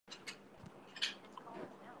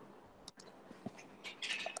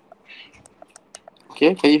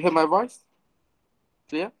Okay, can you hear my voice?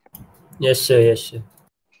 Clear? Yes, sir. Yes, sir.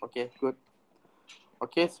 Okay, good.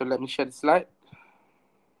 Okay, so let me share the slide.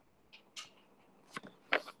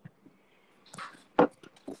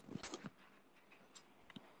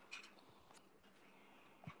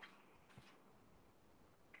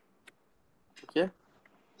 Okay.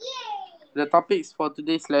 The topics for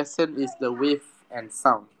today's lesson is the wave and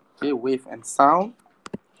sound. Okay, wave and sound.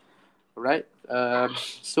 Right.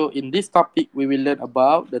 So in this topic, we will learn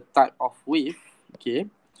about the type of wave. Okay,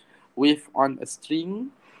 wave on a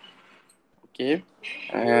string. Okay,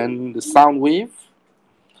 and the sound wave,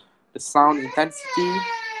 the sound intensity,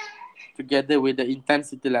 together with the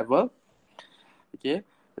intensity level. Okay,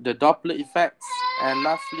 the Doppler effects, and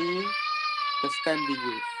lastly, the standing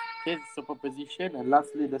wave. Okay, superposition, and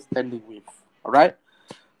lastly, the standing wave. All right.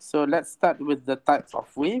 So let's start with the types of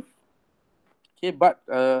wave. Okay, but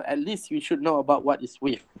at least we should know about what is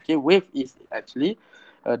wave. Okay, wave is actually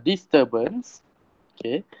a disturbance.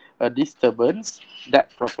 Okay, a disturbance that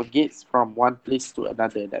propagates from one place to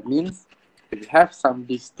another. That means we have some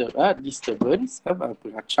disturbance,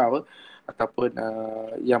 pengacau ataupun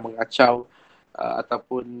yang mengacau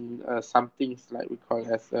ataupun some things like we call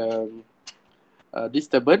as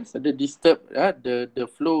disturbance. The disturb the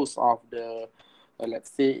flows of the let's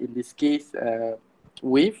say in this case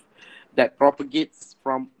wave that propagates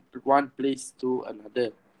from one place to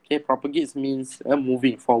another. Okay, propagates means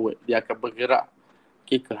moving forward. Dia akan bergerak.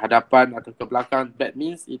 Okay, ke hadapan atau ke belakang. That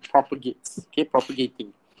means it propagates. Okay,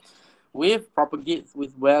 propagating. Wave propagates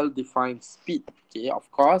with well-defined speed. Okay, of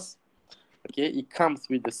course. Okay, it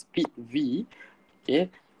comes with the speed v.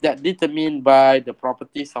 Okay, that determined by the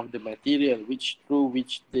properties of the material which through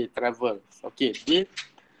which they travel. Okay, the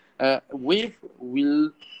wave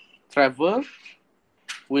will travel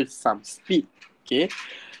with some speed. Okay,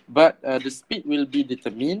 but the speed will be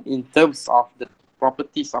determined in terms of the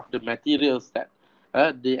properties of the materials that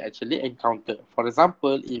they actually encounter. For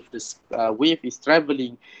example, if the wave is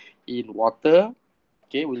traveling in water,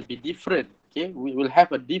 okay, will be different. Okay, we will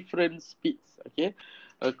have a different speeds. Okay,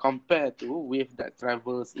 compared to wave that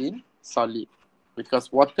travels in solid, because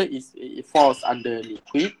water is it falls under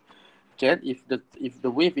liquid. Okay, if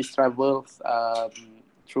the wave is travels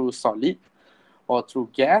through solid or through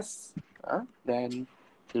gas, then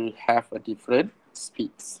you will have a different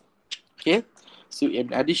speeds. Okay, so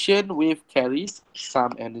in addition, wave carries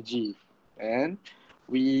some energy, and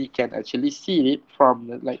we can actually see it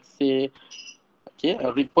from like say, okay,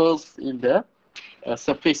 ripples in the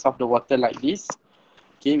surface of the water like this.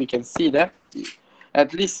 Okay, we can see that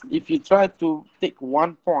at least if you try to take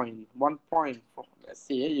one point, let's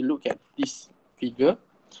say you look at this figure.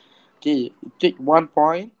 Okay, you take 1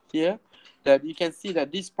 point here, that you can see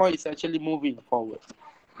that this point is actually moving forward.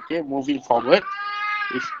 Okay, moving forward,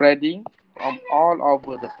 is spreading from all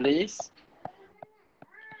over the place.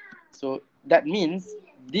 So that means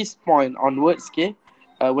this point onwards, okay,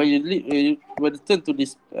 when you turn to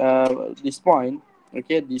this point,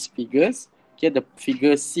 okay, these figures, okay, the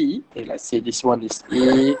figure C, okay, let's say this one is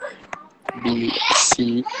A, B,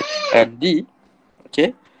 C, and D,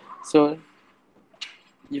 okay. So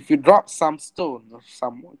if you drop some stone or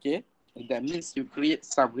some, okay, that means you create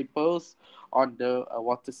some ripples on the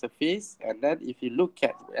water surface. And then if you look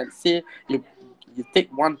at, let's say you take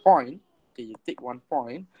 1 point, okay, you take 1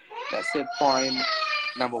 point, let's say point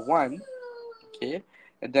number one, okay,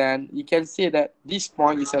 and then you can say that this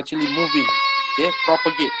point is actually moving. Okay,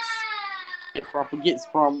 propagates. It propagates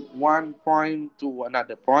from one point to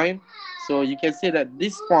another point. So you can say that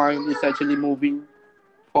this point is actually moving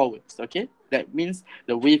forwards. Okay, that means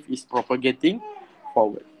the wave is propagating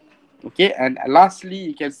forward. Okay, and lastly,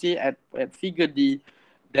 you can see at figure D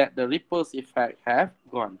that the ripples effect have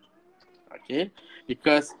gone. Okay,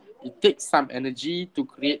 because it takes some energy to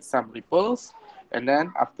create some ripples, and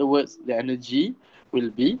then afterwards the energy will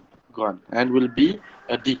be gone and will be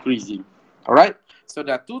decreasing. All right, so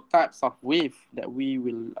there are two types of wave that we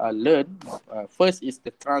will learn. First is the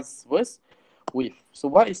transverse wave. So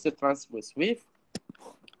what is the transverse wave?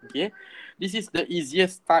 Okay, this is the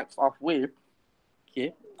easiest types of wave.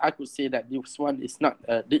 Okay, I could say that this one is not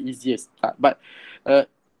the easiest type, but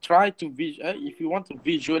try to if you want to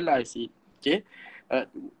visualize it. Okay, uh,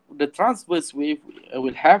 the transverse wave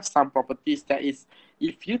will have some properties that is,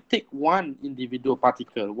 if you take one individual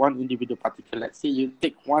particle, let's say you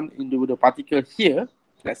take one individual particle here.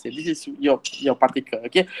 Let's say this is your particle.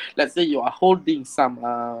 Okay, let's say you are holding some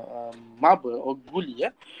marble or guli,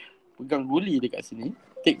 pegang guli dekat sini,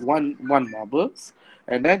 take one marbles,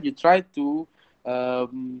 and then you try to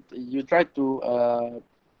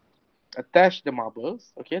attach the marbles.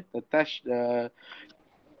 Okay, attach the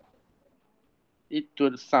it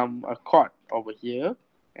to some cord over here,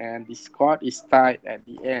 and this cord is tied at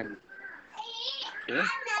the end, okay,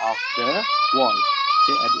 of the wall.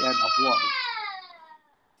 Okay, at the end of wall.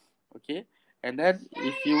 Okay, and then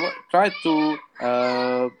if you try to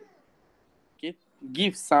okay,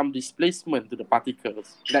 give some displacement to the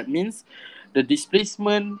particles, that means the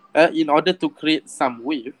displacement in order to create some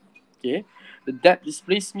wave, okay, that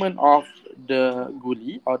displacement of the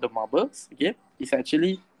guli or the marbles, okay, is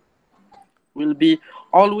actually will be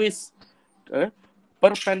always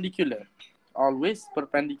perpendicular, always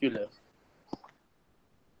perpendicular,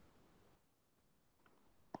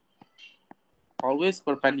 always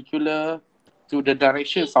perpendicular to the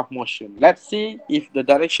directions of motion. Let's say if the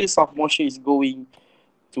directions of motion is going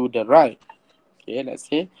to the right, okay, let's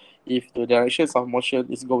say if the directions of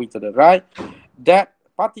motion is going to the right, that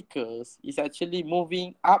particles is actually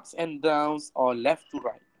moving ups and downs or left to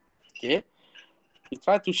right. Okay, you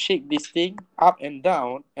try to shake this thing up and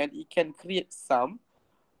down, and it can create some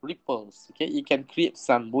ripples. Okay, it can create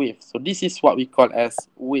some wave. So this is what we call as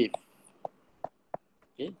wave.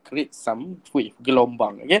 Okay, create some wave,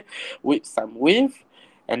 gelombang. Okay, with some wave,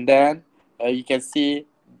 and then you can see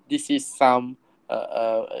this is some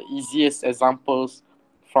easiest examples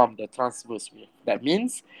from the transverse wave. That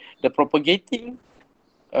means the propagating,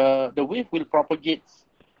 the wave will propagate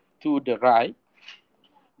to the right,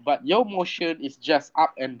 but your motion is just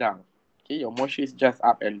up and down. Okay, your motion is just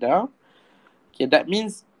up and down. Okay, that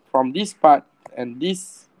means from this part and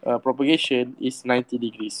this propagation is 90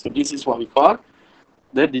 degrees. So this is what we call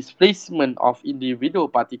the displacement of individual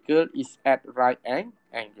particle is at right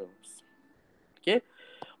angles. Okay,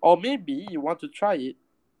 or maybe you want to try it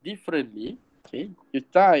differently. Okay, you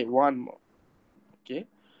tie one more. Okay,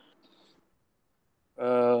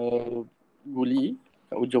 guli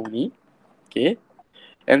kat ujung ni. Okay,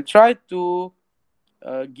 and try to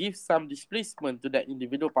give some displacement to that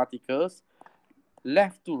individual particles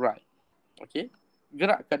left to right. Okay,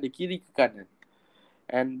 gerakkan dari kiri ke kanan,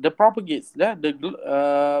 and the propagates the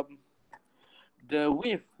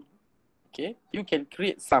wave. Okay, you can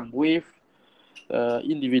create some wave,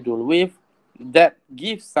 individual wave that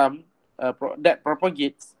gives some that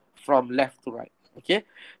propagates from left to right. Okay,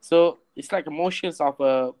 so it's like motions of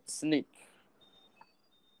a snake,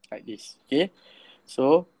 like this. Okay,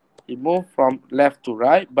 so it move from left to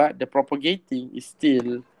right, but the propagating is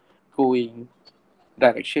still going,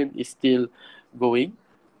 direction is still going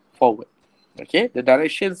forward. Okay, the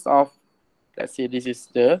directions of, let's say this is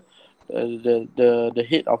the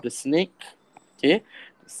head of the snake. Okay,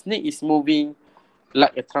 the snake is moving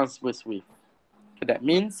like a transverse wave. Okay, that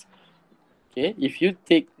means, okay, if you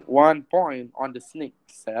take one point on the snake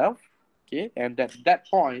itself, okay, and that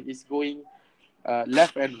point is going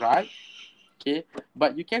left and right, okay,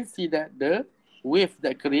 but you can see that the wave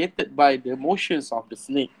that created by the motions of the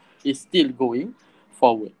snake is still going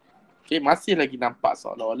forward. Okay, masih lagi nampak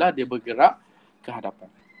seolah-olah dia bergerak ke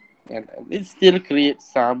hadapan, and it still creates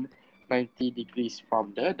some 90 degrees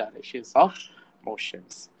from the directions of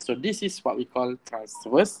motions. So this is what we call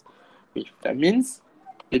transverse wave. That means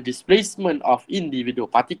the displacement of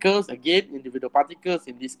individual particles, again individual particles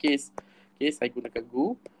in this case, okay, saya gunakan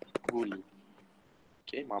guli,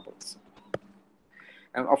 okay, marbles.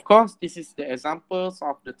 And of course, this is the examples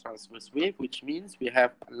of the transverse wave, which means we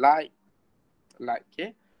have light,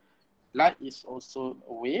 okay. Light is also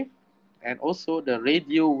a wave, and also the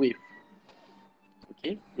radio wave.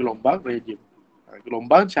 Okay, gelombang radio.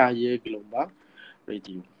 Gelombang cahaya, gelombang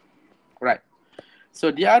radio. Right.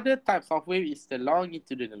 So the other types of wave is the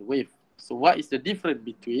longitudinal wave. So what is the difference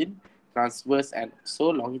between transverse and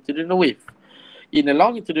so longitudinal wave? In a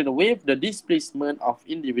longitudinal wave, the displacement of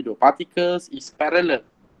individual particles is parallel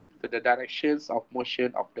to the directions of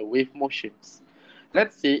motion of the wave motions.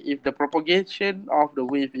 Let's say if the propagation of the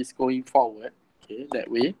wave is going forward, okay, that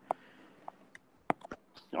way.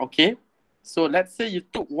 Okay, so let's say you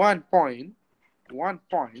took one point,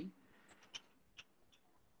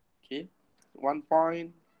 okay, 1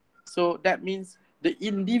 point. So that means the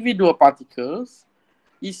individual particles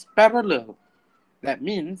is parallel. That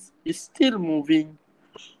means it's still moving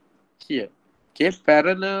here. Okay,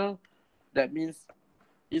 parallel. That means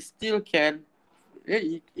it still can,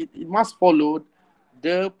 it must follow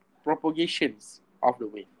the propagations of the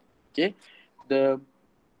wave. Okay, the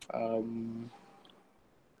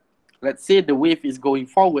let's say the wave is going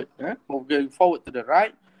forward, going forward to the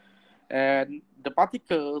right, and the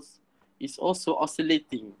particles is also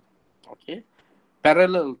oscillating, okay,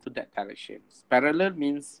 parallel to that direction. Parallel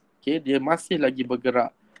means, okay, dia masih lagi bergerak,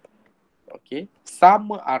 okay,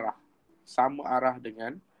 sama arah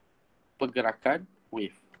dengan pergerakan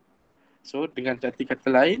wave. So dengan kata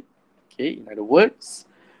lain, Okay, in other words,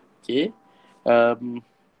 okay,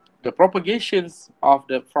 the propagations of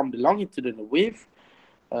from the longitudinal wave,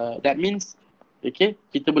 that means, okay,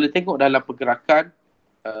 kita boleh tengok dalam pergerakan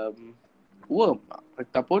worm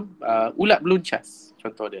ataupun ulat beluncas,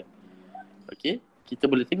 contoh dia. Okay, kita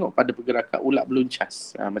boleh tengok pada pergerakan ulat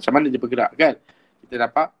beluncas, macam mana dia bergerak kan. Kita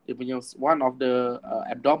dapat dia punya one of the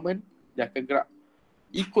abdomen, dia akan gerak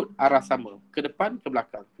ikut arah sama, ke depan ke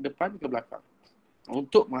belakang, ke depan ke belakang,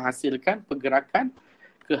 untuk menghasilkan pergerakan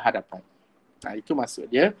ke hadapan. Itu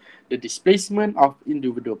maksud dia, the displacement of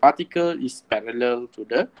individual particle is parallel to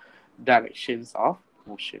the directions of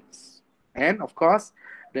motions. And of course,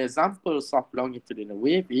 the examples of longitudinal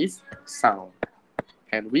wave is sound.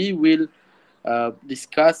 And we will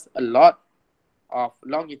discuss a lot of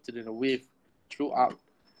longitudinal wave throughout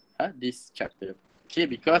this chapter. Okay,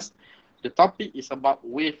 because the topic is about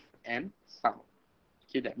wave and sound.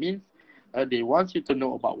 Okay, that means they want you to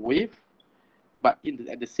know about wave, but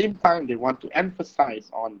at the same time, they want to emphasize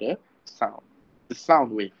on the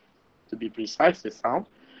sound wave. To be precise, the sound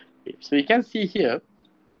wave. So you can see here,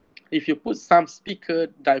 if you put some speaker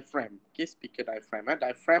diaphragm, okay, speaker diaphragm,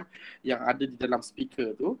 diaphragm yang ada di dalam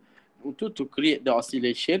speaker tu, to create the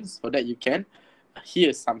oscillations so that you can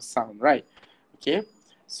hear some sound, right? Okay,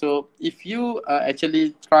 so if you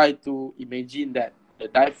actually try to imagine that the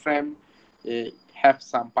diaphragm have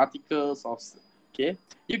some particles of, okay,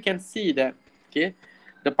 you can see that, okay,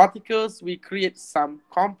 the particles will create some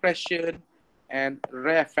compression and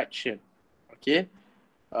rarefaction. Okay,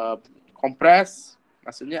 compress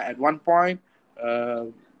maksudnya at one point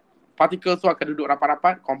particles tu akan duduk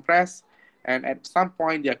rapat-rapat, compress, and at some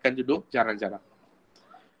point dia akan duduk jarang-jarang.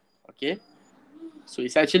 Okay, so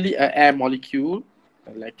it's actually an air molecule,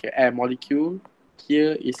 like an air molecule.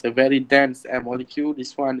 Here is a very dense air molecule.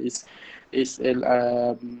 This one is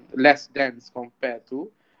less dense compared to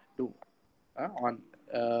on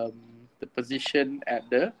the position at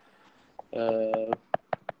the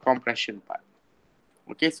compression part.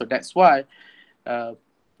 Okay, so that's why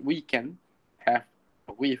we can have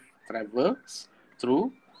a wave travels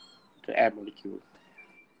through the air molecule.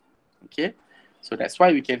 Okay, so that's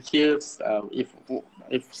why we can hear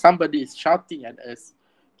if somebody is shouting at us,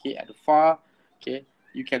 okay, at the far, okay,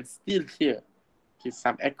 you can still hear, okay,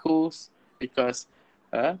 some echoes, because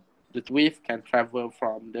the wave can travel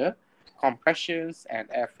from the compressions and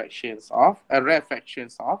rarefactions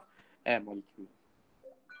of air molecule.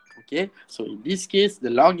 Okay, so in this case, the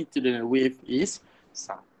longitudinal wave is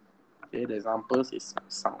sound. Okay, the examples is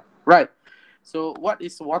sound. Right. So what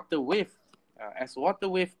is water wave? As water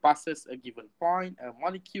wave passes a given point, a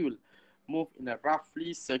molecule move in a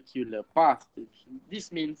roughly circular path.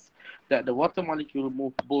 This means that the water molecule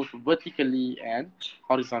move both vertically and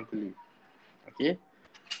horizontally. Okay,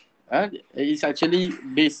 it's actually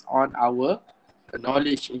based on our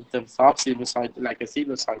knowledge in terms of sinusoid, like a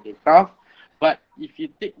sinusoidal graph. But if you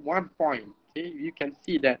take one point, okay, you can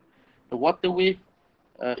see that the water wave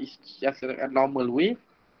is just a normal wave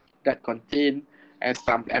that contain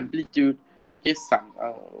some amplitude. Okay, some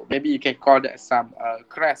maybe you can call that some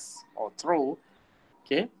crest or throw.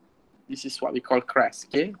 Okay, this is what we call crest.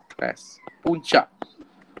 Okay, crest, puncak.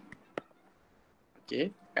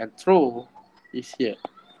 Okay, and throw is here.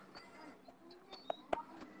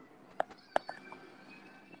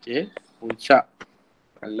 Okay, puncak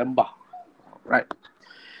and lembah. Right.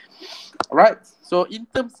 All right. So in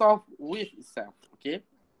terms of wave itself, okay,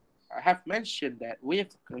 I have mentioned that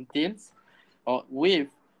wave contains, or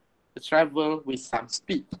wave travel with some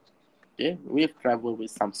speed. Okay, wave travel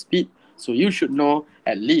with some speed. So you should know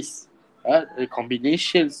at least the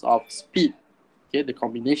combinations of speed. Okay, the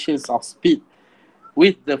combinations of speed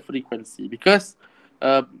with the frequency, because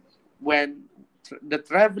when the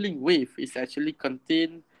traveling wave is actually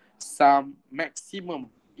contain some maximum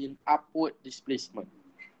in upward displacement.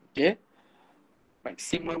 Okay,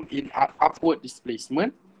 maximum in upward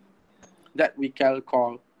displacement that we can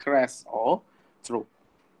call crest or throw.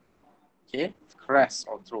 Okay, crest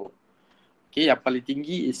or throw. Okay, yang paling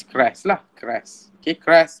tinggi is crest lah, crest. Okay,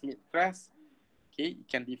 crest, mid crest. Okay, you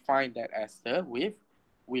can define that as the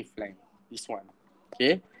wavelength. This one.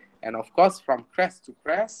 Okay, and of course from crest to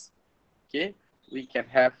crest, okay, we can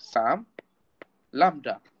have some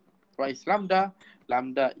lambda. What is lambda?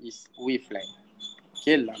 Lambda is wavelength.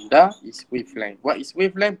 Okay, lambda is wavelength. What is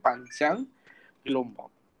wavelength? Panjang gelombang.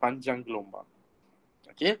 Panjang gelombang.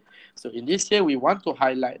 Okay, so in this here, we want to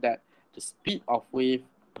highlight that the speed of wave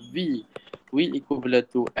V will equivalent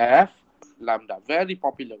to F lambda. Very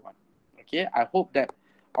popular one. Okay, I hope that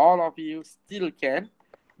all of you still can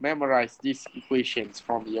memorize these equations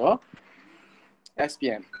from your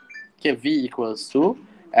SPM. Okay, V equals to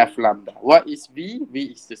F lambda. What is V?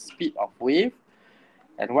 V is the speed of wave.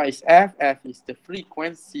 And what is F? F is the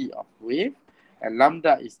frequency of wave. And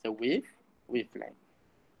lambda is the wavelength.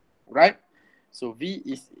 Right? So V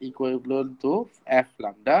is equivalent to F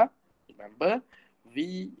lambda. Remember,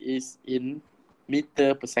 V is in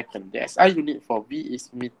meter per second. The SI unit for V is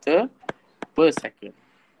meter per second.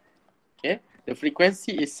 Okay, the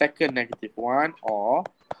frequency is second -1 or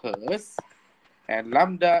hertz, and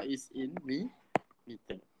lambda is in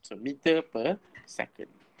meter. So meter per second.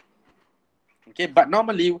 Okay, but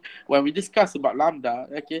normally when we discuss about lambda,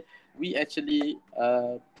 okay, we actually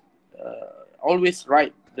always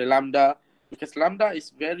write the lambda because lambda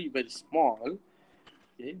is very small.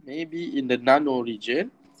 Okay, maybe in the nano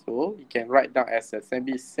region. So you can write down as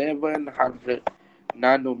maybe 700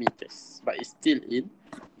 nanometers, but it's still in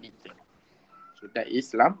meter. So that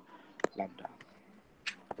is lambda,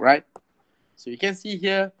 right? So you can see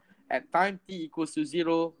here at time t equals to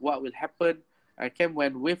 0, what will happen? Okay,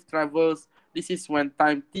 when wave travels, this is when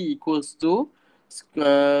time t equals to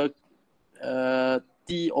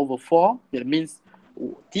t over 4. That means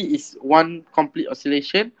t is one complete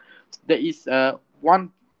oscillation. There is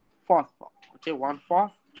 1/4. Okay,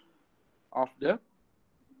 1/4 of the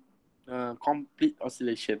complete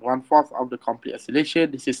oscillation. 1/4 of the complete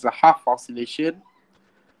oscillation. This is the half oscillation,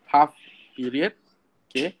 half period.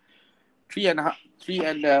 Okay,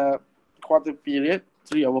 3.25 period,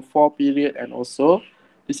 3/4 period, and also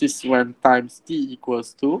this is when times t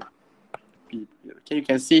equals to p period. Okay, you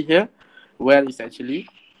can see here where is actually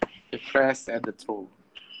the crest and the throw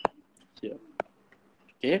here.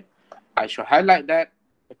 Okay, I should highlight that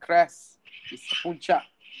the crest is puncak,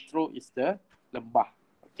 throw is the lembah.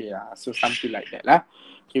 Okay, so something like that lah.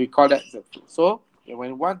 Okay, we call that the throw. So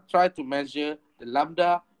when one try to measure the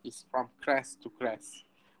lambda is from crest to crest.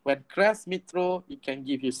 When crest meet throw, it can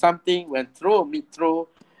give you something. When throw meet throw,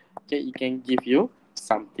 okay, it can give you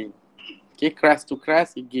something. Okay, crest to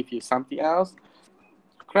crest, it gives you something else.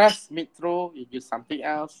 Crest meet throw, it gives something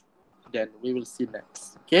else. Then we will see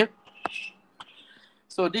next. Okay.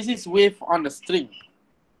 So this is wave on the string.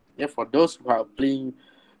 Yeah, for those who are playing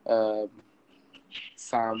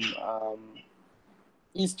some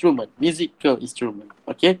instrument, musical instrument,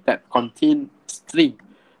 okay, that contain string.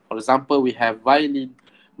 For example, we have violin,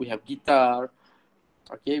 we have guitar,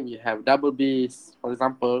 okay, we have double bass, for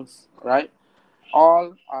example, right?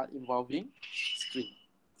 All are involving string.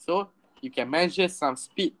 So you can measure some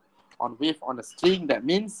speed on wave on a string. That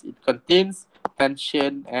means it contains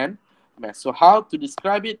tension and mass. So how to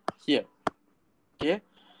describe it here? Okay,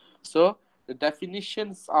 so the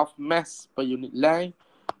definitions of mass per unit length.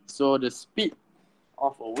 So the speed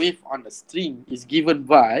of a wave on a string is given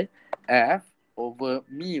by F over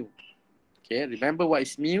mu. Okay, remember what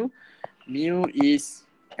is mu? Mu is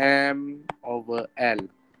M over L.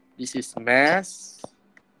 This is mass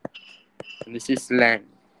and this is length.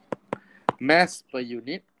 Mass per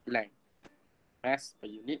unit length. Mass per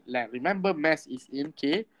unit length. Remember mass is in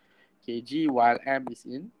kg while M is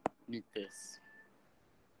in meters.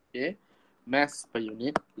 Okay, mass per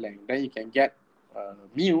unit length. Then you can get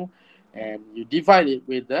mu, and you divide it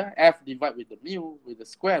with the F divided with the mu with the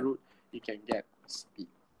square root, you can get speed.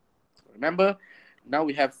 So remember, now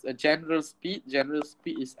we have a general speed. General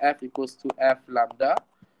speed is F equals to F lambda.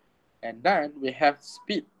 And then we have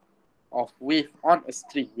speed of wave on a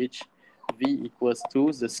string, which V equals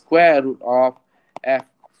to the square root of F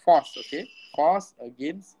force, okay? Force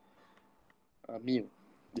against mu.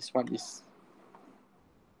 This one is,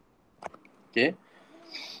 okay?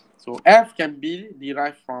 So F can be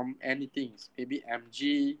derived from anything, maybe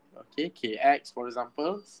mg, okay, kx, for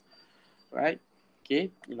example, right? Okay,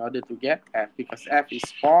 in order to get F, because F is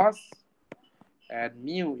force and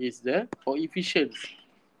mu is the coefficient,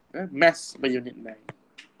 mass per unit length.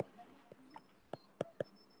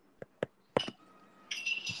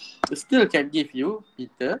 It still can give you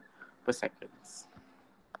meter per second.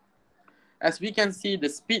 As we can see, the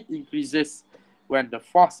speed increases when the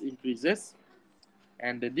force increases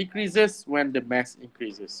and the decreases when the mass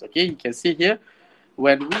increases. Okay, you can see here,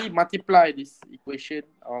 when we multiply this equation,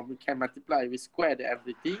 or we can multiply, we square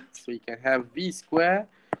everything, so you can have V square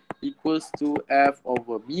equals to F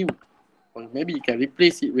over mu. Or maybe you can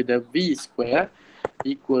replace it with the V square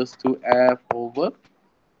equals to F over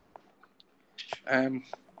L.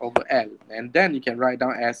 And then you can write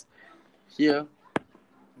down as here,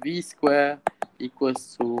 V square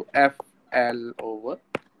equals to FL over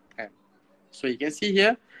M. So you can see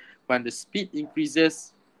here, when the speed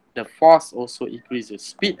increases, the force also increases.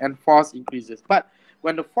 Speed and force increases. But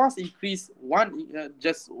when the force increase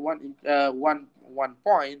just one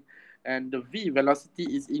point, and the V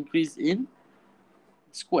velocity is increased in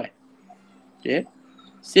square. Okay.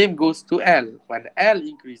 Same goes to L. When L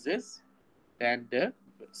increases, then the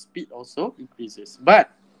speed also increases.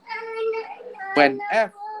 But when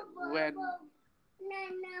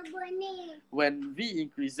when V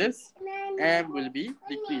increases, M will be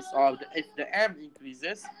decreased. Or if the M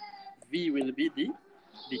increases, V will be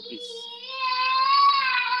decreased.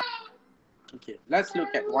 Okay, let's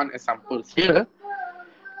look at one example here.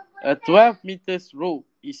 A 12 meters rope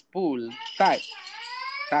is pulled tight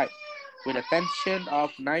with a tension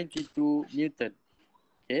of 92 Newton.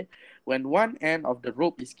 Okay, when one end of the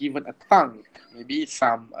rope is given a tongue, maybe you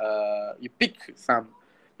pick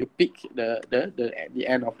the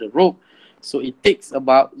end of the rope, so it takes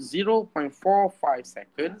about 0.45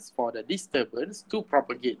 seconds for the disturbance to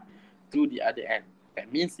propagate to the other end.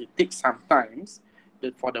 That means it takes some time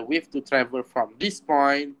for the wave to travel from this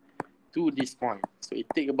point to this point. So it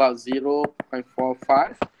takes about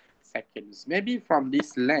 0.45 seconds. Maybe from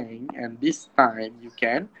this length and this time, you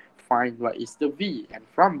can find what is the V. And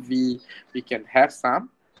from V, we can have some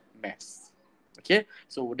mass. Okay,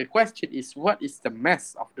 so the question is, what is the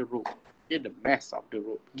mass of the rope? Okay, the mass of the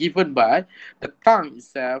rope given by the tongue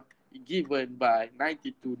itself, given by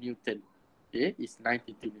 92 Newton. Okay, it's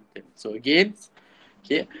 92 Newton. So again,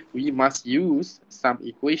 okay, we must use some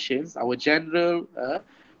equations. Our general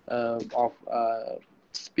of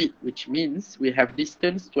speed, which means we have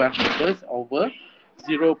distance 12 meters over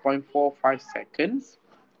 0.45 seconds.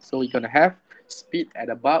 So we're going to have speed at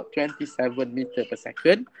about 27 meters per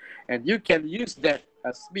second. And you can use that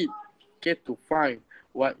speed, okay, to find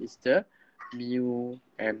what is the mu.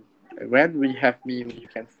 And when we have mu, you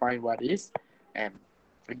can find what is m.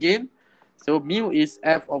 Again, so mu is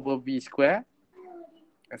f over v square.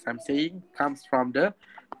 As I'm saying, comes from the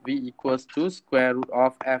v equals to square root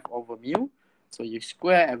of f over mu. So you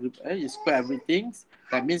square everything.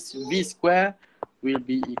 That means v square will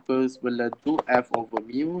be equals to f over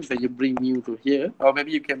mu. So you bring mu to here, or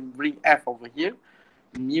maybe you can bring f over here.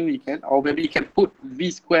 Mu you can, or maybe you can put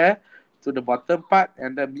v square to the bottom part,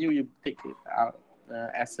 and the mu you take it out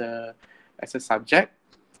as a subject.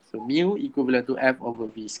 So mu equivalent to f over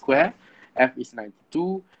v square. F is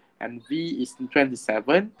 92 and v is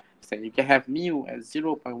 27. So you can have mu at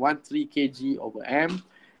 0.13 kg over m.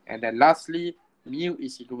 And then lastly, mu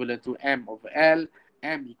is equivalent to m over L.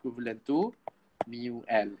 M equivalent to mu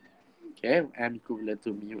L. Okay, m equivalent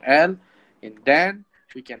to mu L. And then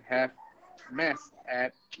we can have mass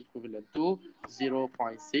at equivalent to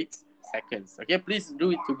 0.6 seconds. Okay, please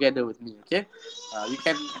do it together with me. Okay, you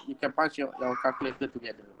can punch your calculator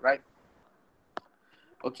together, right?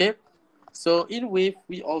 Okay, so in wave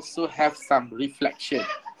we also have some reflection.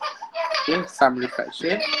 Okay, some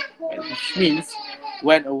reflection, which means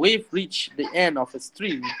when a wave reach the end of a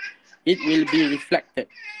string, it will be reflected.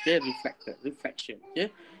 Okay, reflection.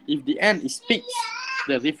 Okay, if the end is fixed,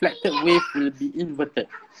 the reflected wave will be inverted.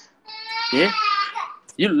 Okay,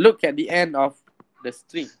 you look at the end of the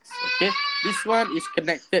strings. Okay, this one is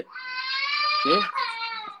connected. Okay,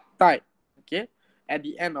 tight. Okay, at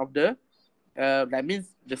the end of the that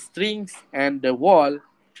means the strings and the wall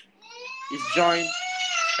is joined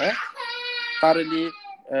thoroughly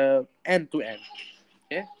end to end.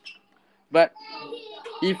 Okay, but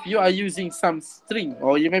if you are using some string,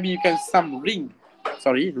 or maybe you can some ring.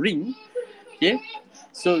 Okay,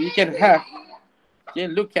 so you can have, okay,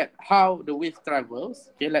 look at how the wave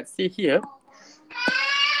travels. Okay, let's see here.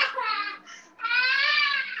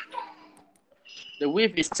 The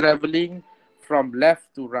wave is traveling from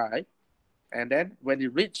left to right, and then when you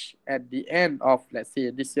reach at the end of, let's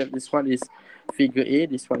say this one is figure A,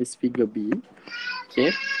 this one is figure B.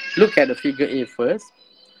 Okay, look at the figure A first.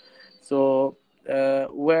 So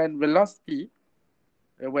when velocity,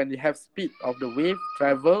 when you have speed of the wave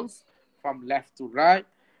travels from left to right,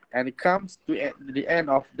 and it comes to the end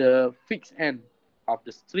of the fixed end of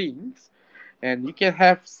the strings, and you can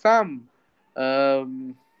have some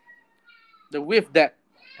the wave that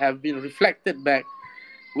have been reflected back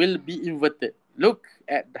will be inverted. Look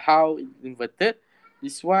at how it's inverted.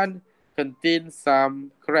 This one contains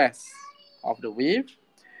some crest of the wave.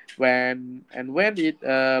 When it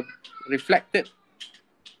reflected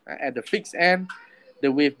at the fixed end,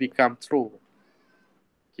 the wave become throw.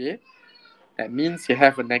 Okay, that means you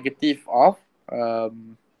have a negative of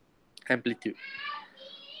amplitude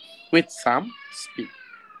with some speed.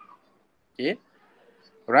 Okay,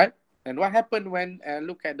 all right. And what happened when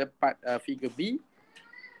look at the part figure B?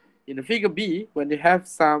 In the figure B, when you have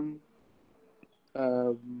some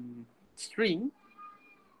string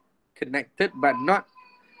connected but not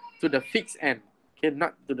to the fixed end. Okay,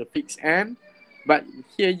 not to the fixed end, but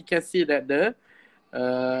here you can see that the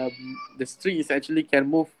the string is actually can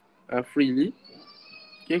move freely,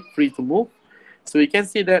 okay, free to move. So you can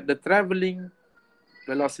see that the traveling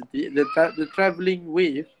velocity, the traveling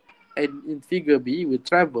wave in figure B will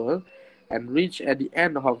travel and reach at the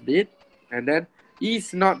end of it, and then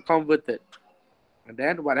is not converted. And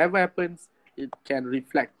then whatever happens, it can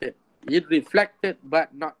reflect it. It reflected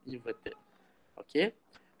but not inverted. Okay,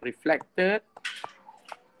 reflected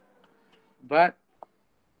but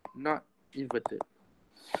not inverted.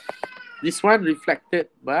 This one reflected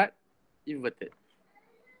but inverted.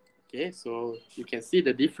 Okay, so you can see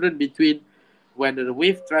the difference between when the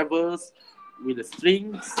wave travels with the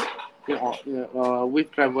strings, or wave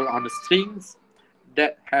travel on the strings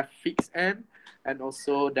that have fixed end, and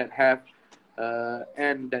also that have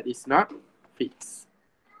end that is not fixed.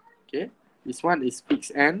 Okay, this one is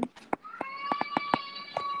fixed end.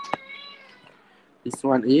 This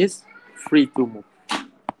one is free to move.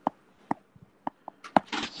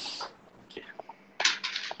 Okay.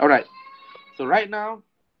 All right. So right now,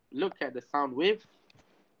 look at the sound wave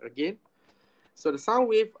again. So the sound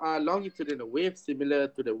wave are longitudinal wave similar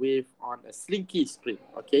to the wave on a slinky spring.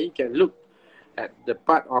 Okay, you can look at the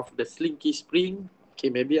part of the slinky spring. Okay,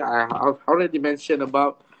 maybe I've already mentioned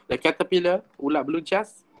about the caterpillar, ulat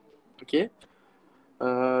beluncas. Okay,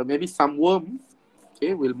 maybe some worms.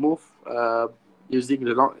 Okay, will move using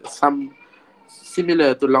some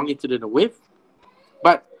similar to longitudinal wave,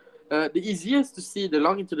 but the easiest to see the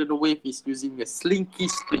longitudinal wave is using a slinky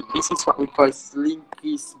spring. This is what we call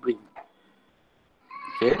slinky spring.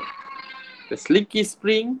 Okay, the slinky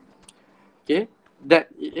spring. Okay, that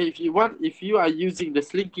if you are using the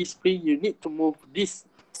slinky spring, you need to move this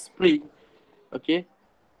spring. Okay,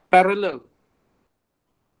 parallel.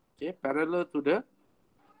 Okay, parallel to the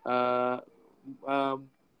uh,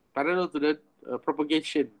 parallel to the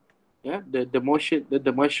propagation. Yeah, the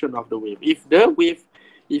motion of the wave.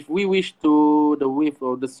 If we wish to the wave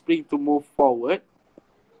or the spring to move forward,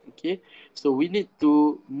 okay, so we need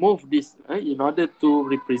to move this in order to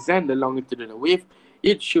represent the longitudinal wave.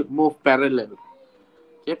 It should move parallel,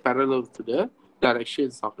 okay, parallel to the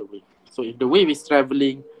directions of the wave. So if the wave is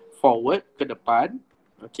traveling forward ke depan,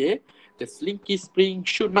 okay, the slinky spring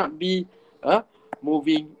should not be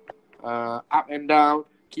moving up and down,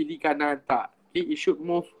 kiri kanan, tak. Okay, it should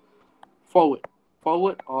move forward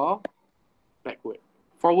or backward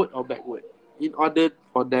in order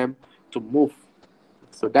for them to move.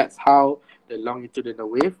 So that's how the longitudinal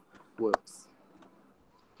wave works.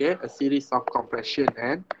 Okay, a series of compression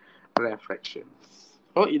and rarefaction.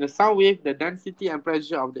 So in a sound wave, the density and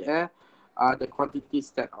pressure of the air are the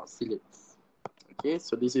quantities that oscillates. Okay,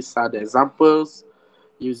 so this is the examples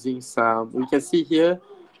using some, we can see here,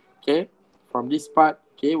 okay, from this part,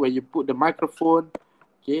 okay, where you put the microphone,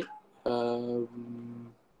 okay,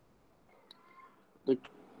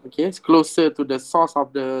 okay, it's closer to the source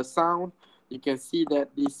of the sound, you can see that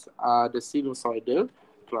these are the sinusoidal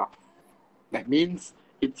graph. That means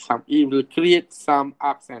it will create some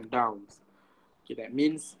ups and downs. Okay, that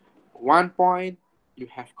means one point you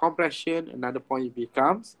have compression, another point it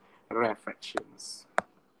becomes rarefactions.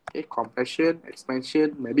 Okay, compression,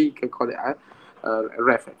 expansion, maybe you can call it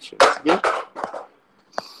rarefactions. Okay.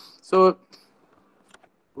 So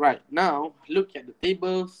right now, look at the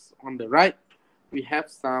tables on the right. We have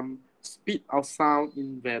some speed of sound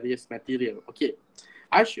in various material. Okay,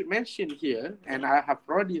 I should mention here, and I have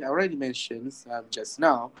already mentioned just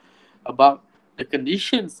now about the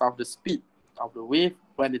conditions of the speed of the wave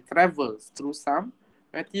when it travels through some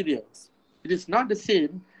materials. It is not the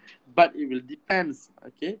same, but it will depend.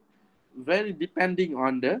 Okay, very depending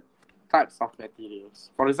on the types of materials.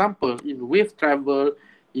 For example, if wave travel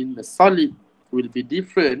in the solid will be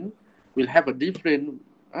different, will have a different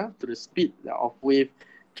to the speed of wave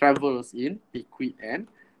travels in liquid and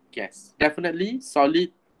gas. Definitely solid,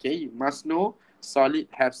 okay, you must know solid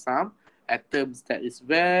have some atoms that is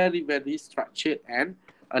very, very structured and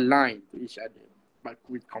aligned to each other. But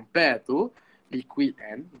we compare to liquid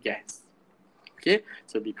and gas. Okay,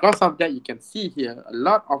 so because of that, you can see here a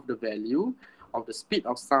lot of the value of the speed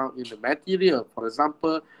of sound in the material. For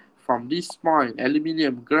example, from this point,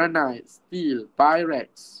 aluminium, granite, steel,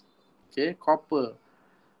 pyrex, okay, copper,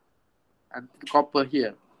 and copper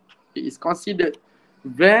here. It is considered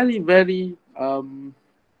very, very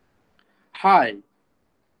high,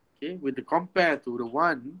 okay, with the compared to the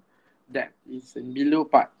one that is in below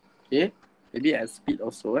part, okay, maybe at speed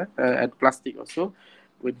also, at plastic also.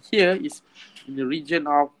 But here is in the region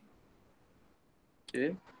of,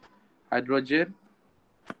 okay, hydrogen,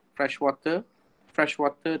 fresh water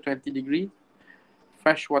 20 degree,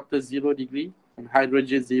 fresh water 0 degree, and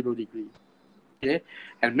hydrogen 0 degree. Okay,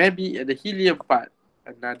 and maybe at the helium part,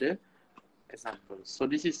 another example. So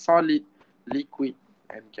this is solid, liquid,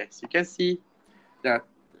 and gas. You can see the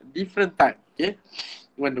different type. Okay,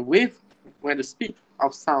 when the speed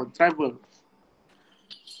of sound travels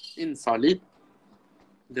in solid,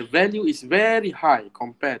 the value is very high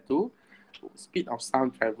compared to speed of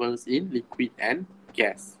sound travels in liquid and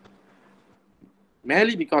gas.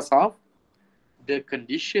 Mainly because of the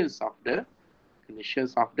conditions of the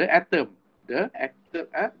atom,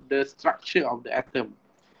 the structure of the atom,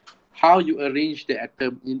 how you arrange the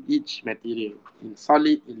atom in each material, in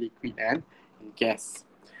solid, in liquid, and in gas.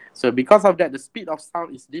 So because of that, the speed of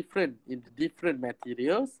sound is different in the different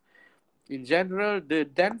materials. In general, the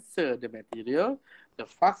denser the material, the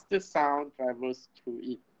faster sound travels through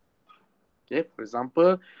it. Okay, for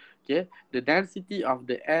example, okay, the density of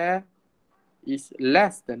the air is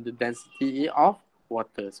less than the density of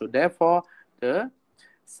water. So therefore, the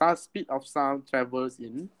speed of sound travels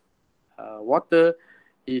in water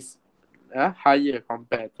is higher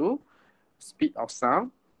compared to speed of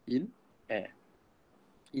sound in air.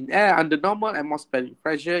 In air, under normal atmospheric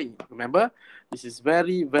pressure, remember, this is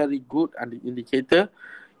very, very good indicator.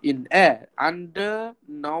 In air, under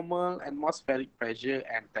normal atmospheric pressure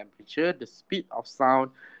and temperature, the speed of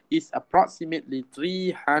sound is approximately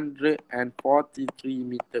 343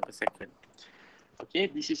 meter per second. Okay,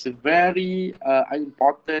 this is a very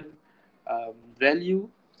important value.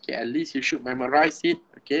 Okay, at least you should memorize it.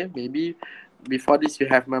 Okay, maybe before this you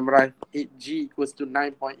have memorized 8G equals to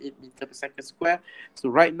 9.8 meter per second square. So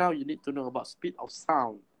right now you need to know about speed of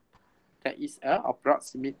sound. That is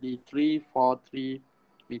approximately 343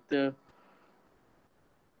 meter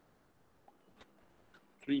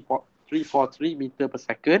 343 meter per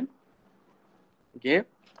second. Okay,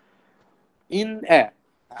 in air,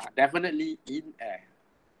 definitely in air,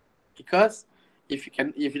 because if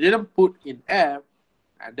you didn't put in air,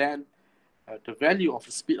 and then the value of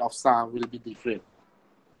the speed of sound will be different.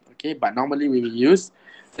 Okay, but normally we will use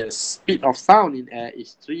the speed of sound in air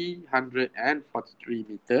is 343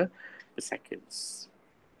 meter per second.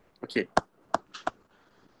 Okay,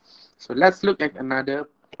 so let's look at another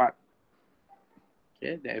part.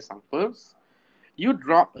 Okay, the examples. You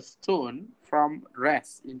drop a stone from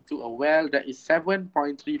rest into a well that is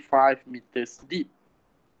 7.35 meters deep.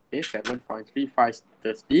 Okay, 7.35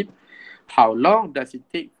 meters deep. How long does it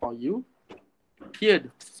take for you to hear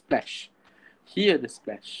the splash? Hear the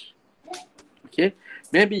splash. Okay,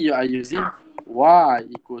 maybe you are using y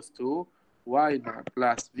equals to y naught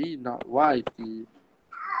plus v naught yt.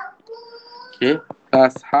 Okay,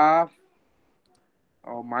 plus half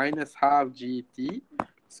or minus half gt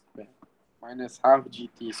square. Minus half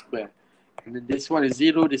gt square. And then this one is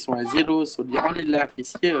 0, this one is 0. So the only left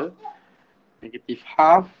is here, negative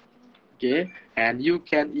half. Okay, and you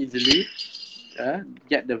can easily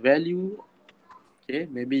get the value. Okay,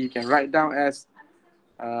 maybe you can write down as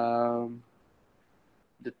the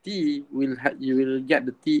t you will get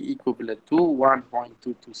the t equivalent to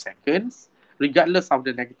 1.22 seconds, regardless of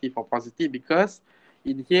the negative or positive, because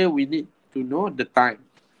in here we need to know the time.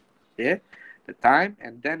 Okay, the time,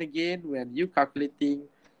 and then again when you calculating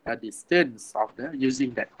a distance of the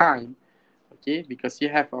using that time, okay, because you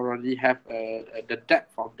have already have the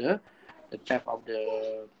depth of the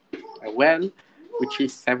well, which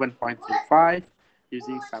is 7.35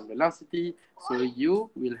 using some velocity, so you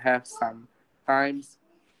will have some times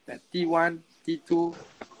that t1 t2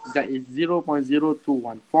 that is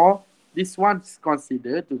 0.0214. This one is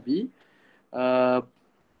considered to be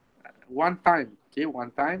one time. Okay,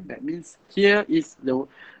 one time. That means here is the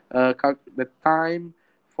time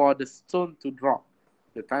for the stone to drop.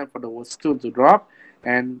 The time for the stone to drop,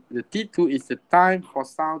 and the T2 is the time for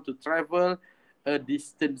sound to travel a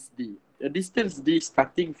distance d. A distance d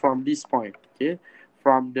starting from this point. Okay,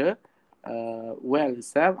 from the well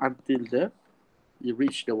itself until you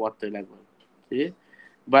reach the water level. Okay,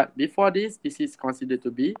 but before this is considered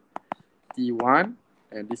to be T1,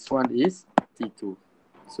 and this one is T2.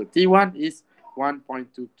 So T1 is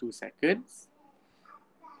 1.22 seconds.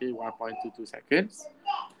 Okay, 1.22 seconds.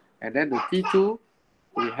 And then the T2,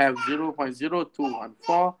 we have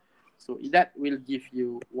 0.0214. So that will give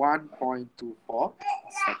you 1.24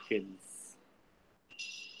 seconds.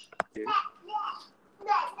 Okay.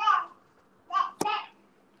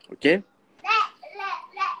 Okay.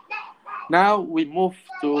 Now we move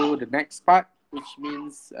to the next part,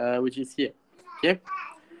 which is here. Okay.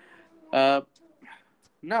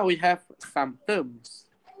 Now we have some terms,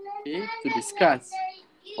 okay, to discuss.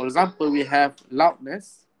 For example, we have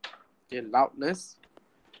loudness, okay, loudness,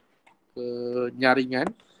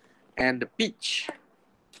 nyaringan, and the pitch.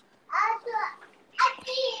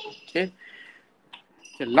 Okay.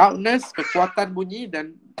 Okay, loudness, kekuatan bunyi,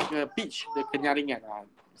 dan pitch, kenyaringan.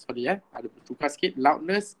 Sorry ada bertukar sikit.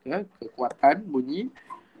 Loudness, kekuatan bunyi,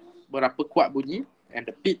 berapa kuat bunyi, and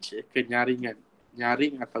the pitch, kenyaringan,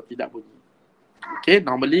 nyaring atau tidak bunyi. Okay,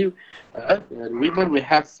 normally women will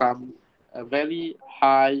have some very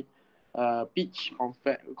high pitch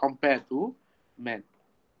compared to men.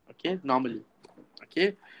 Okay, normally.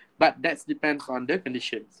 Okay, but that depends on the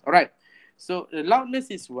conditions. All right. So the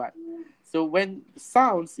loudness is what? So when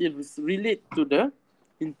sounds is relate to the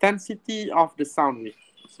intensity of the sound wave.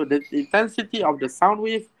 So the intensity of the sound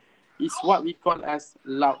wave is what we call as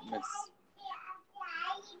loudness.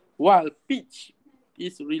 While pitch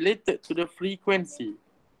is related to the frequency.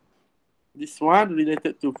 This one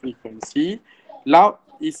related to frequency. Loud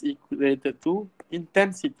is related to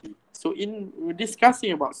intensity. So in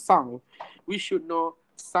discussing about sound, we should know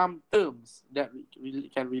some terms that we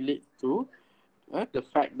can relate to the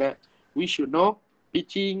fact that we should know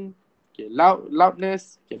pitching, okay,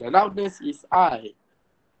 loudness. Okay, the loudness is I,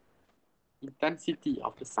 intensity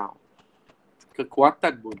of the sound,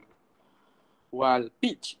 kekuatan bunyi. While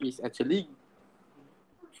pitch is actually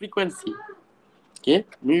frequency. Okay,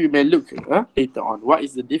 we may look later on what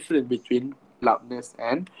is the difference between loudness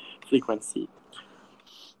and frequency.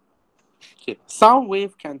 Okay, sound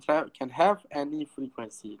wave can have any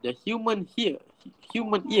frequency. The human ear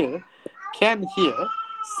can hear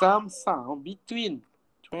some sound between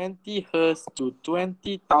 20 Hz to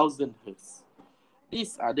 20,000 Hz.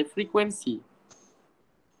 These are the frequency.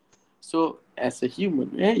 So as a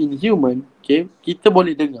human, in human, okay, kita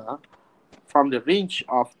boleh dengar from the range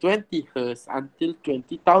of 20 Hz until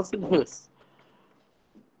 20,000 Hz.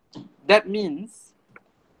 That means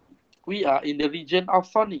we are in the region of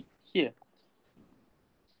sonic here.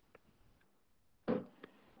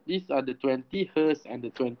 These are the 20 Hz and the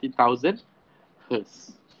 20,000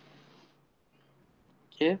 Hz.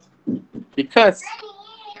 Okay, because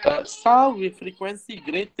sound with frequency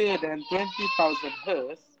greater than 20,000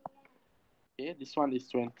 Hz. Okay, this one is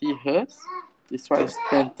 20 Hz. This one is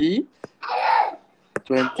 20,000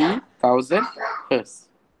 Hz.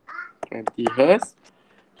 20 Hz,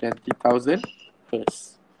 20,000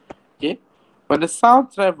 Hz. Okay, when the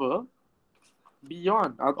sound travel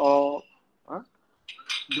beyond or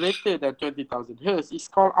greater than 20,000 Hz, it's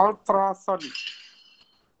called ultrasonic.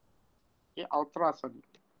 Okay, ultrasonic.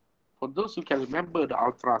 For those who can remember the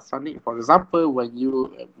ultrasonic, for example, when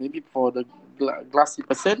you maybe for the glassy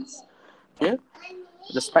persons, okay,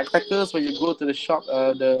 the spectacles when you go to the shop,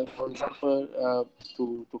 for example,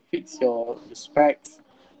 to fix your specs,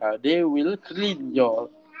 they will clean your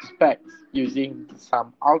specs using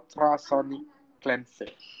some ultrasonic cleanser.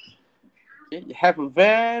 Okay, you have a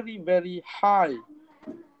very very high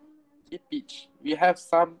pitch. We have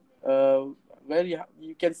some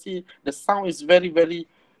you can see the sound is very very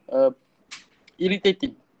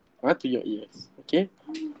irritating to your ears. Okay,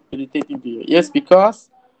 irritating to your ears because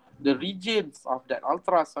the regions of that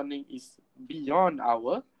ultrasonic is beyond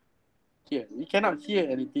our here. We cannot hear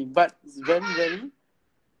anything, but it's very very,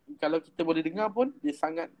 kalau kita boleh dengar pun dia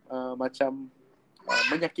sangat macam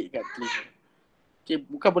menyakitkan telinga. Okay,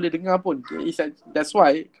 bukan boleh dengar pun. Okay, that's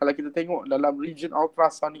why kalau kita tengok dalam region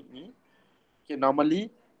ultrasonic ni, okay,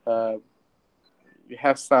 normally we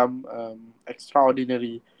have some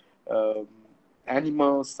extraordinary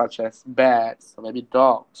animals such as bats or maybe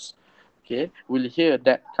dogs. Okay, will hear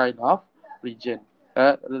that kind of region,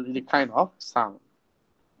 the kind of sound.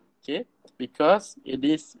 Okay, because it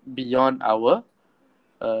is beyond our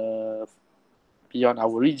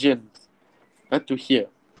region to hear.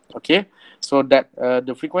 Okay, so that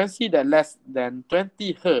the frequency that less than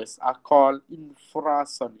 20 Hz are called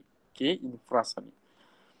infrasonic. Okay, infrasonic.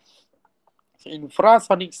 So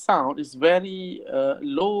infrasonic sound is very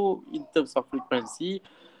low in terms of frequency,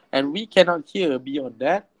 and we cannot hear beyond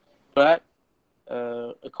that. But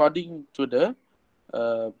according to the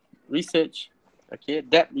research, okay,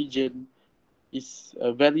 that region is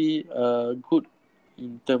very good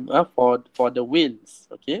in terms for the whales.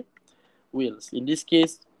 Okay, whales. In this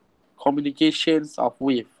case, communications of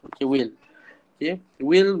wave. Okay, whale. Okay,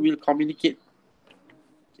 whale will communicate.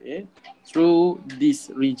 Okay, through this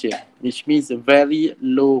region, which means a very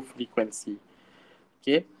low frequency.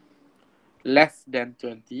 Okay, less than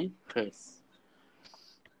 20 Hz.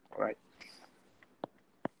 All right.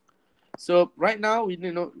 So right now we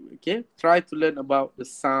know, okay, try to learn about the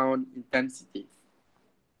sound intensity.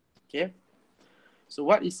 Okay, so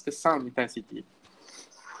what is the sound intensity?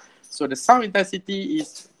 So the sound intensity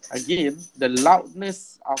is, again, the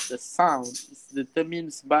loudness of the sound is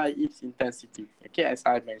determined by its intensity. Okay, as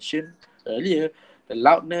I mentioned earlier, the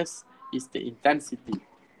loudness is the intensity.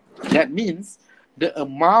 That means the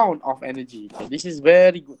amount of energy. Okay, this is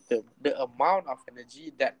very good term. The amount of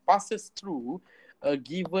energy that passes through a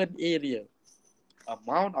given area.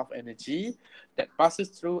 Amount of energy that passes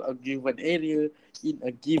through a given area in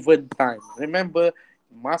a given time. Remember,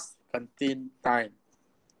 it must contain time.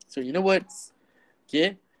 So in other words,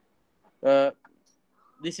 okay,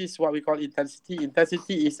 this is what we call intensity.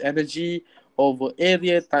 Intensity is energy over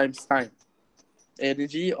area times time.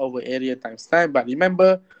 Energy over area times time. But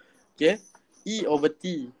remember, okay, E over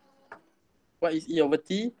T. What is E over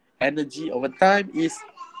T? Energy over time is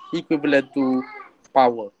equivalent to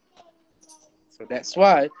power. So that's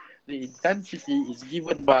why the intensity is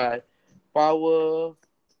given by power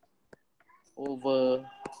over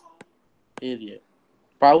area.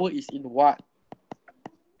 Power is in watt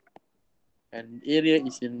and area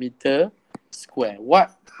is in meter square.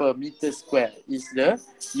 Watt per meter square is the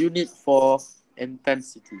unit for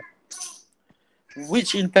intensity.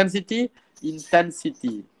 Which intensity?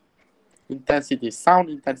 Intensity. Intensity. Sound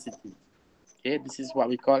intensity. Okay, this is what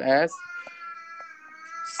we call as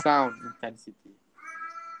sound intensity.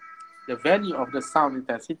 The value of the sound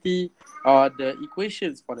intensity or the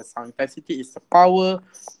equations for the sound intensity is the power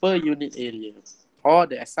per unit area, or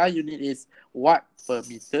the SI unit is watt per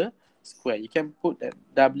meter square. You can put that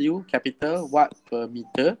W capital watt per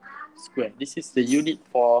meter square. This is the unit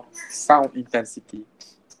for sound intensity.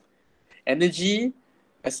 Energy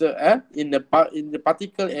as a in the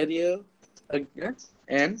particle area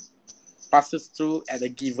and passes through at a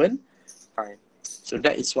given time. So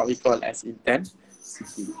that is what we call as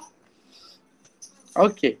intensity.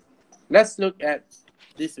 Okay, let's look at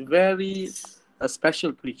this very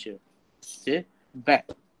special creature. Okay, bat.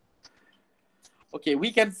 Okay,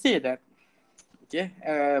 we can say that. Okay,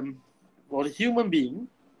 for the human being,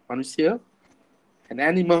 manusia, and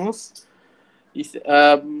animals is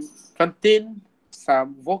contain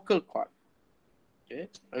some vocal cord. Okay,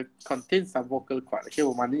 contain some vocal cord. Okay,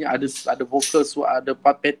 maknanya ada vocal suara, ada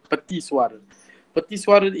peti suara. Peti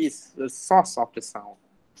suara is the source of the sound.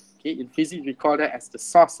 Okay, in physics we call that as the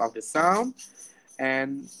source of the sound.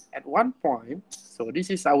 And at one point, so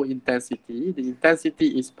this is our intensity. The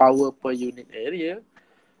intensity is power per unit area.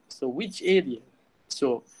 So which area?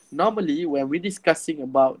 So normally when we're discussing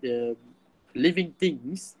about the living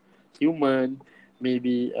things, human,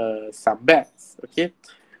 maybe some bats, okay?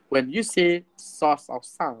 When you say source of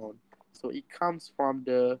sound, so it comes from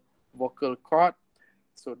the vocal cord.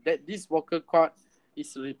 So that this vocal cord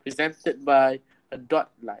is represented by a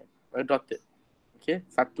dot line, a dotted. Okay,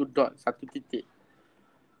 satu dot, satu titik.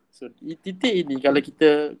 So titik ini kalau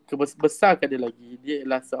kita besarkan dia lagi, dia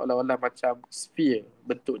ialah seolah-olah macam sphere,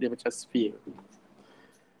 bentuk dia macam sphere.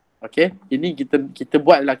 Okay, ini kita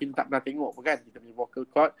buatlah, kita tak pernah tengok pun kan kita punya vocal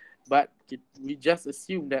cord, but we just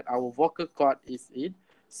assume that our vocal cord is in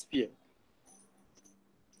sphere.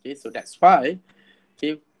 Okay, so that's why,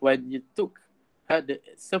 okay, when you took the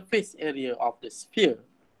surface area of the sphere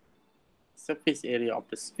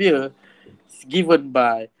is given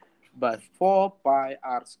by 4 pi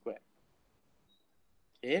r squared.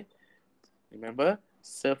 Okay, remember,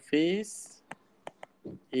 surface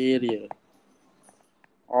area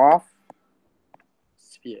of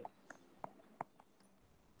sphere,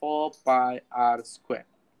 4 pi r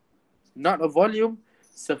squared. Not a volume,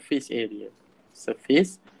 surface area.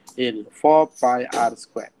 Surface area, 4 pi r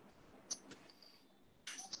squared.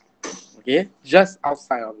 Okay, just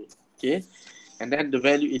outside of it. Okay, and then the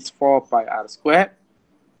value is 4 pi r squared.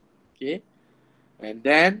 Okay, and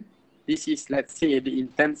then this is, let's say, the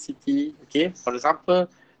intensity. Okay, for example,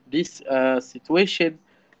 this situation,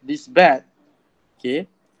 this bat, okay,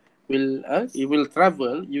 it will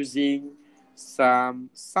travel using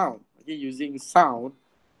some sound. Okay, using sound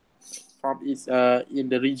from its in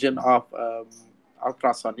the region of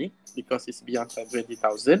ultrasonic, because it's beyond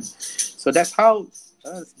 20,000. So that's how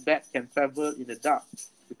bat can travel in the dark,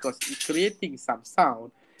 because it's creating some sound,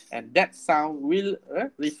 and that sound will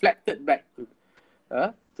reflected back to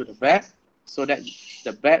the bat, so that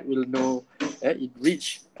the bat will know it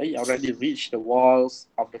already reached the walls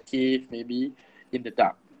of the cave, maybe in the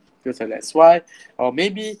dark. So that's why, or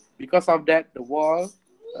maybe because of that, the wall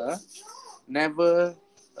never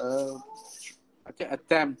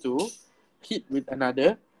attempt to hit with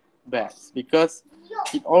another bat, because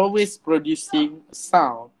it always producing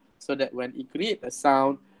sound, so that when it create a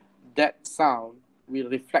sound, that sound will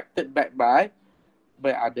reflected back by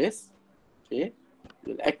others. Okay,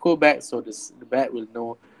 will echo back, so the bat will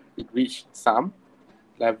know it reached some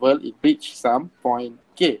level, it reached some point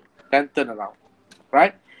K, then turn around,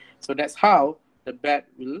 right? So that's how the bat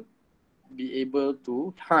will be able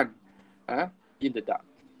to hunt in the dark.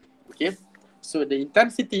 Okay, so the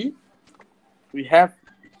intensity we have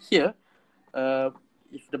here,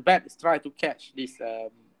 if the bat is trying to catch this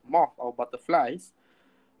moth or butterflies,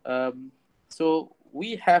 so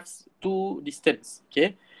we have two distance.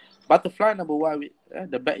 Okay, butterfly number one,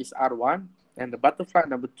 the bat is R1, and the butterfly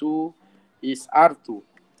number two is R2.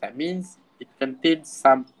 That means it contains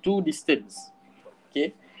some two distance.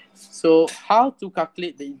 Okay, so how to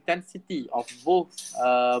calculate the intensity of both?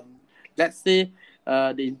 Let's say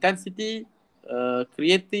the intensity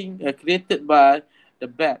created by the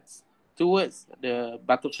bats towards the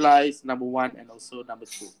butterflies number one and also number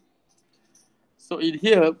two. So in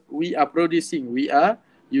here, we are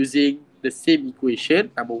using the same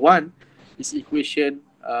equation. Number one is equation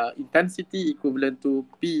intensity equivalent to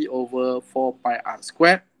P over 4 pi r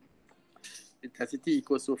squared. Intensity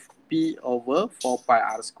equals to P over 4 pi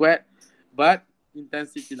r squared. But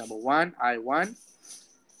intensity number one, I1,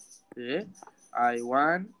 okay,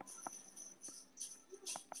 I1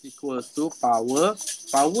 equals to power.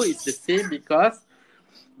 Power is the same because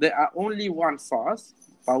there are only one source,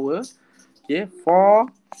 power, okay, 4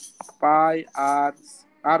 pi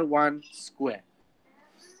r1 square.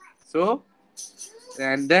 So,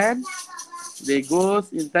 and then there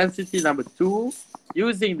goes intensity number two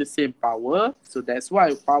using the same power. So that's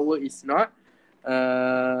why power is not,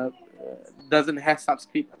 doesn't have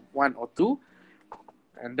subscript 1 or 2.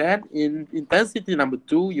 And then in intensity number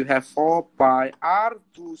two, you have 4 pi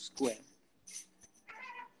r2 square.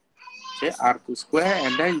 Okay, r2 square.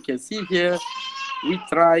 And then you can see here, we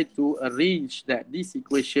try to arrange this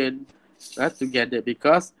equation together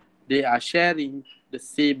because they are sharing the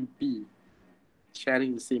same P.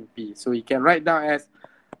 So you can write down as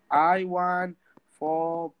I1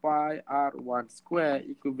 4 pi r1 square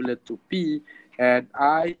equivalent to P, and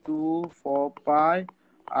I2 4 pi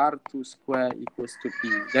r2 square equals to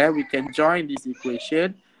P. Then we can join this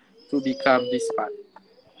equation to become this part.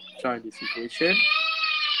 Join this equation.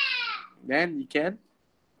 Then you can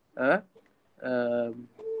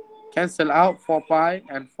cancel out 4 pi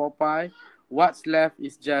and 4 pi. What's left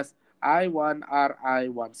is just I1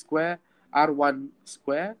 R1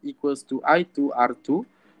 square equals to I2 R2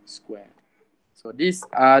 square. So these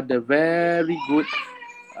are the very good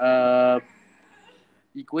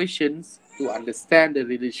equations to understand the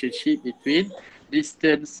relationship between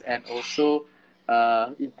distance and also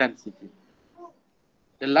intensity.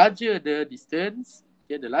 The larger the distance,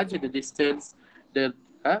 okay, the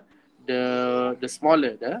the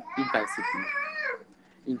smaller the intensity.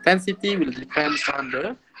 Intensity will depend on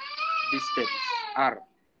the distance, R.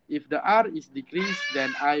 If the R is decreased,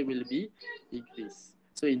 then I will be increased.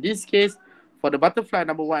 So in this case, for the butterfly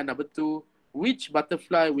number one, number two, which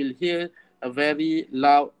butterfly will hear a very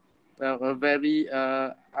loud, a very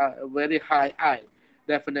high I?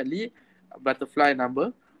 Definitely butterfly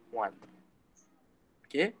number one.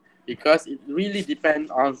 Okay, because it really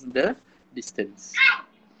depends on the distance.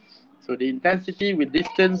 So the intensity with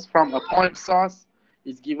distance from a point source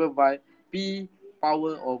is given by P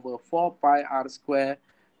power over 4 pi r square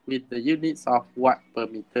with the units of watt per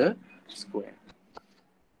meter square.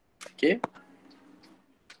 Okay.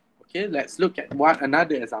 Okay, let's look at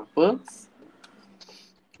another examples.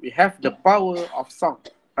 We have the power of song,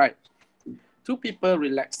 right? Two people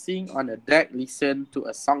relaxing on a deck listen to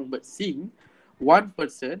a songbird sing. One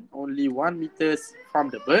person only 1 meters from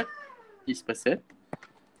the bird. This person.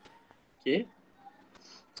 Okay.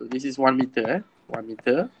 So this is 1 meter. 1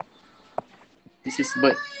 meter. This is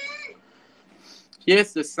bird.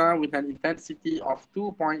 Here's the sound with an intensity of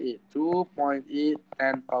 2.8. 2.8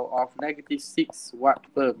 10 power of negative 6 watt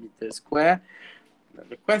per meter square. Now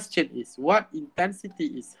the question is, what intensity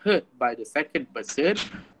is heard by the second person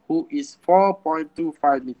who is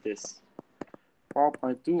 4.25 meters?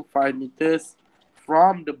 4.25 meters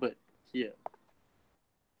from the bird here.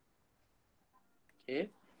 Okay.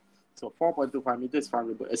 So 4.25 meters from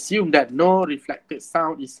the bird. Assume that no reflected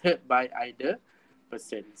sound is heard by either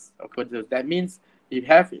persons. Of course, that means you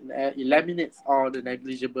have eliminates all the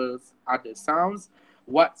negligible other sounds.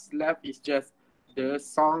 What's left is just the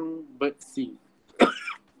songbird sing.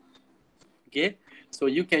 Okay, so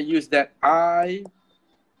you can use that I1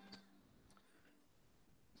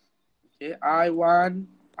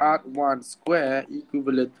 R1 square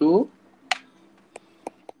equivalent to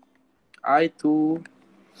I2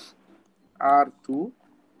 R2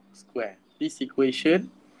 square. This equation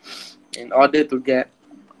in order to get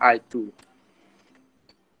I2.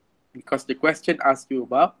 Because the question asks you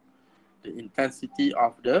about the intensity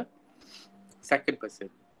of the second person.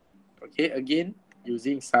 Okay, again,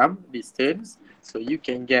 using some distance, so you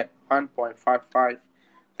can get 1.55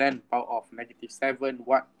 10 power of negative 7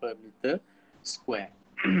 watt per meter square.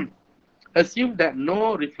 Assume that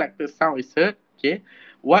no reflected sound is heard. Okay,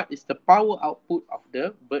 what is the power output of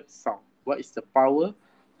the bird song? What is the power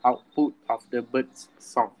output of the bird's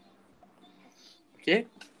song? Okay,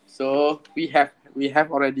 so we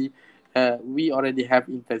already have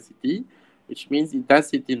intensity, which means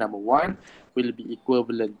intensity number one will be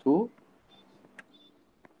equivalent to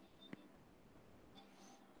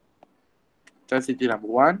intensity number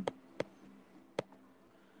one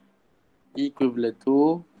equivalent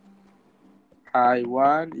to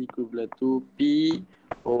I1 equivalent to P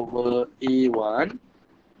over A1.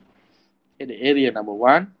 Okay, the area number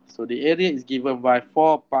one. So the area is given by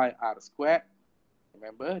 4 pi r squared.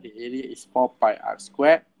 Remember, the area is 4 pi r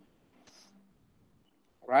squared.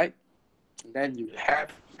 Right? And then you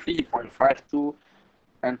have 3.52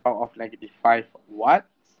 10 power of negative 5 watts.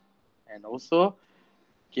 And also,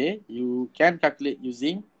 okay, you can calculate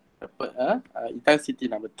using intensity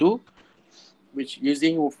number 2, which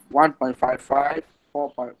using 1.55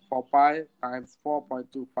 4 pi times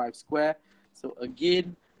 4.25 square. So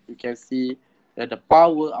again, you can see that the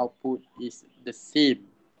power output is the same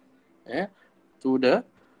to the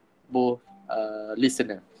both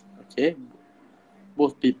listeners. Okay,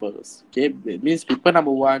 both peoples. Okay, that means people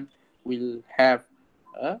number one will have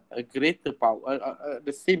a greater power,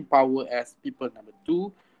 the same power as people number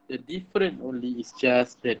two. The difference only is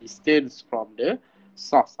just the distance from the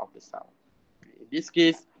source of the sound. In this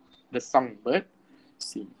case, the songbird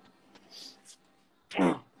sing.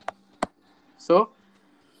 So,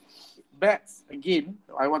 bats, again,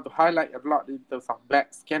 I want to highlight a lot in terms of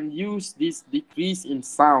bats, can use this decrease in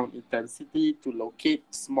sound intensity to locate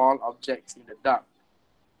small objects in the dark,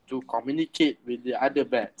 to communicate with the other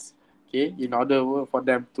bats, okay, in order for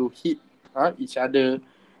them to hit each other.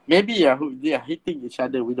 Maybe they are hitting each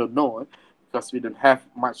other, we don't know, because we don't have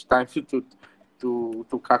much time to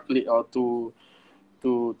calculate or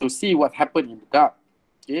to see what happened in the dark.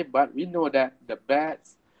 Okay, but we know that the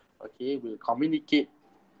bats, okay, will communicate.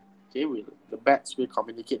 Okay, the bats will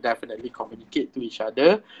definitely communicate to each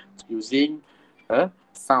other using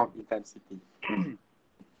sound intensity.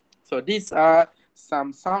 So these are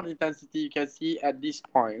some sound intensity you can see at this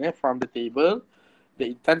point from the table. The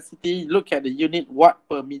intensity, look at the unit watt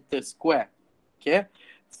per meter square. Okay,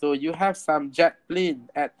 so you have some jet plane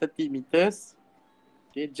at 30 meters.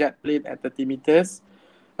 Okay, jet plane at 30 meters.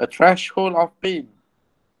 A threshold of pain.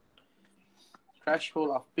 Threshold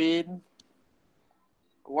of pain,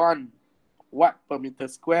 1 watt per meter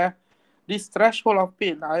square. This threshold of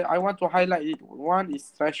pain, I want to highlight it. One is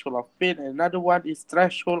threshold of pain, and another one is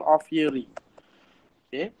threshold of hearing.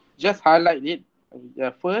 Okay, just highlight it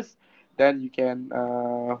first, then you can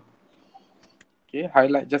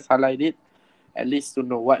just highlight it, at least to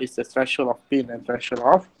know what is the threshold of pain and threshold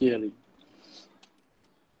of hearing.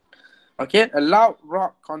 Okay, a loud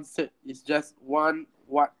rock concert is just 1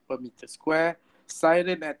 watt per meter square.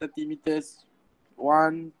 Siren at 30 meters,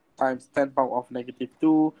 1 times 10 power of negative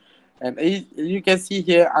 2. And you can see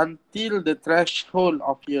here until the threshold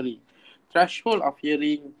of hearing. Threshold of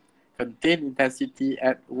hearing contain intensity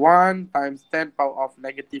at 1 times 10 power of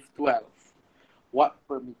negative 12 watt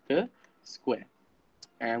per meter square.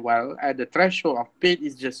 And while at the threshold of pain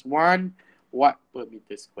is just 1 watt per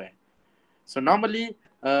meter square. So normally,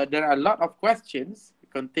 there are a lot of questions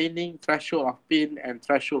containing threshold of pain and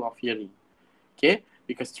threshold of hearing. Okay,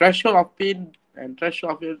 because threshold of pain and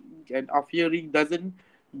threshold of hearing doesn't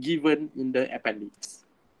given in the appendix.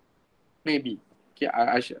 Maybe.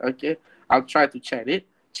 Okay, I'll try to check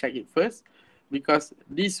it first, because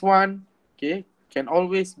this one, okay, can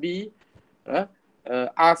always be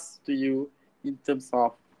asked to you in terms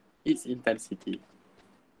of its intensity.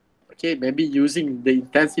 Okay, maybe using the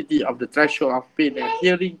intensity of the threshold of pain and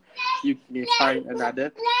hearing, you may find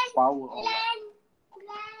another power or what.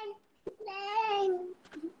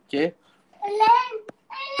 Okay.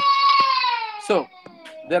 So,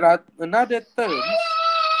 there are another terms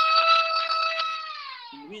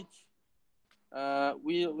in which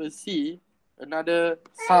we will see another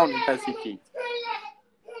sound intensity.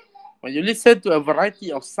 When you listen to a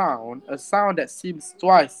variety of sound, a sound that seems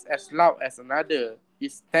twice as loud as another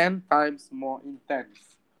is 10 times more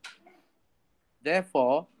intense.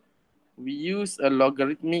 Therefore, we use a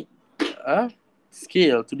logarithmic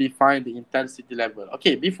scale to define the intensity level.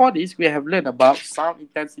 Okay, before this, we have learned about sound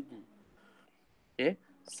intensity. Okay,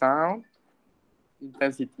 sound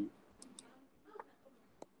intensity.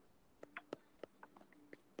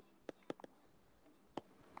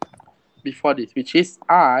 Before this, which is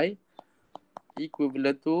I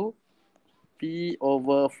equivalent to P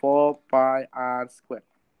over 4 pi r squared.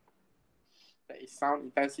 That is sound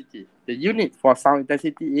intensity. The unit for sound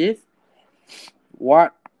intensity is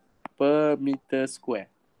watt per meter square.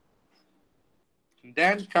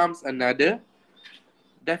 Then comes another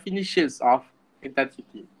definitions of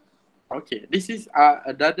intensity. Okay, this is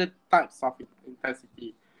another types of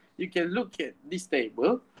intensity. You can look at this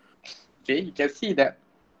table. Okay, you can see that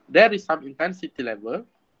there is some intensity level.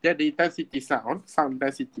 There the intensity sound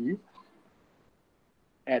intensity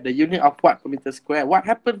at the unit of watt per meter square. What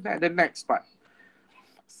happens at the next part?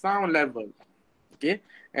 Sound level. Okay,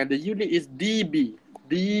 and the unit is dB.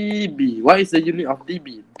 dB. What is the unit of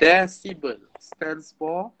dB? Decibel. Stands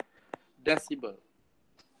for decibel.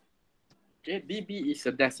 Okay, dB is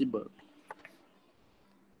a decibel.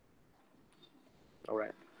 All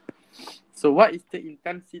right. So what is the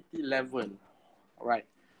intensity level? All right.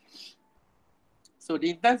 So the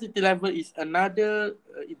intensity level is another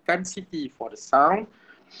intensity for the sound.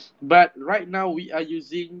 But right now we are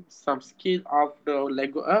using some scale of the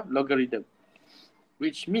logarithm,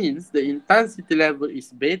 which means the intensity level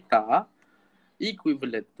is beta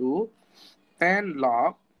equivalent to 10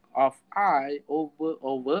 log of I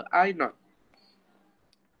over I naught,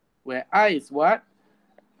 where I is what?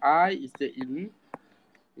 I is the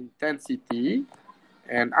intensity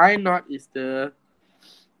and I naught is the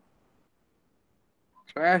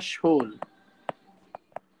threshold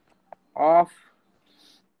of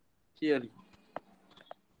hearing.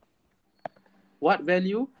 What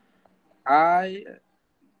value? I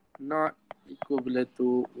naught equivalent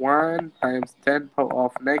to 1 times 10 power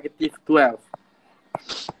of negative 12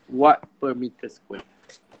 watt per meter square.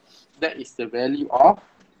 That is the value of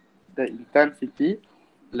the intensity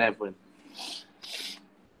level.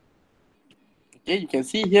 Okay, you can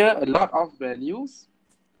see here a lot of values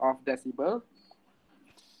of decibel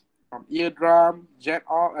from eardrum, jet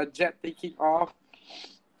taking off.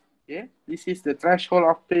 Okay, this is the threshold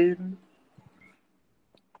of pain,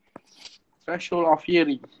 threshold of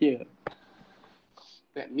hearing here.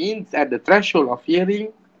 That means at the threshold of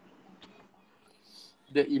hearing,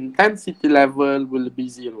 the intensity level will be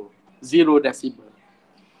 0 decibel.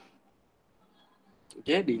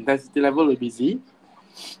 Okay, the intensity level will be 0.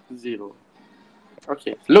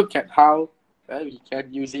 Okay, look at how we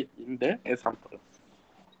can use it in the example.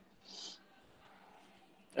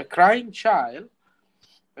 A crying child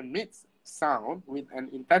emits sound with an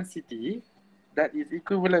intensity that is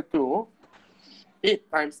equivalent to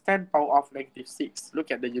 8 times 10 power of negative 6.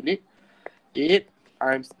 Look at the unit. 8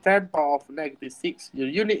 times 10 power of negative 6. Your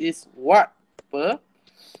unit is watt per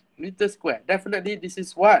meter square. Definitely this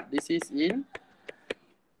is what? This is in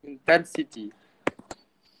intensity.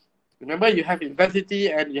 Remember, you have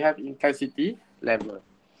intensity and you have intensity level.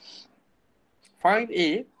 Find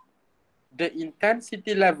A, the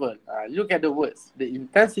intensity level. Look at the words. The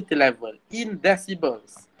intensity level in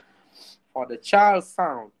decibels for the child's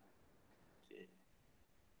sound. Okay.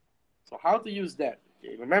 So how to use that?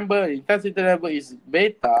 Okay. Remember, intensity level is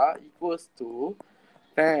beta equals to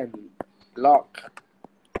 10 log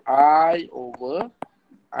I over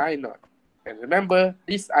I naught. And remember,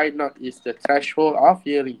 this I naught is the threshold of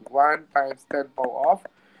hearing. 1 times 10 power of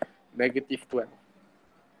negative 12.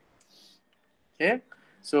 Okay,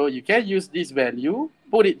 so you can use this value,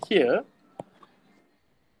 put it here,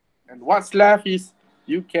 and what's left is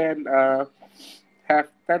you can have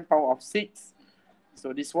 10 power of 6.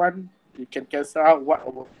 So this one, you can cancel out watt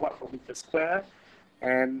over watt per meter square,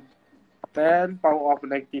 and 10 power of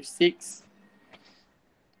negative 6.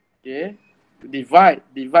 Okay, divide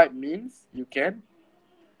means you can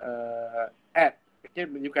add. Okay,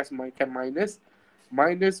 you guys can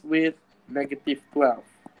minus with negative 12.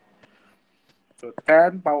 So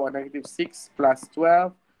 10 power negative 6 plus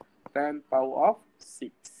 12, 10 power of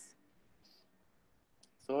 6.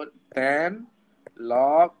 So 10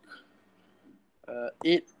 log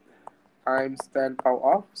 8 times 10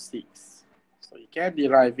 power of 6. So you can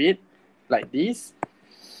derive it like this.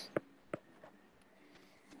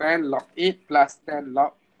 10 log 8 plus 10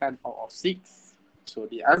 log 10 power of 6. So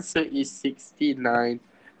the answer is 69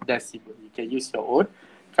 decibel. You can use your own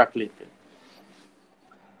calculator.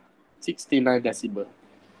 69 decibel.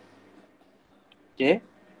 Okay,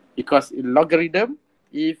 because in logarithm,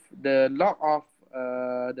 if the log of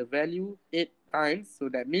the value 8 times, so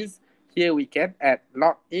that means here we can add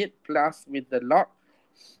log 8 plus with the log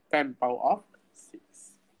 10 power of 6.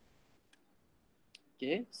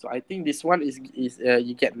 Okay, so I think this one is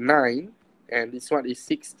you get 9 and this one is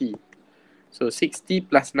 60. So 60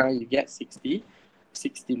 plus 9 you get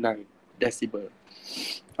 69 decibel.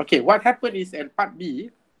 Okay, what happened is in part B,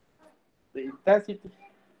 the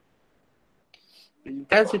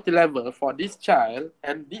intensity level for this child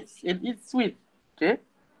and it's sweet. Okay,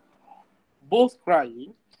 both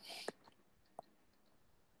crying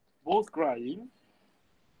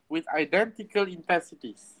with identical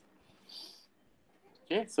intensities.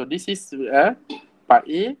 Okay, so this is part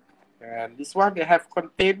A, and this one they have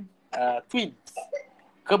contained twins,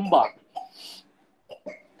 kembar.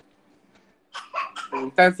 The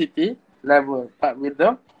intensity level, but with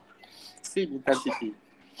the same intensity.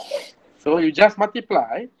 So you just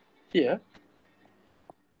multiply here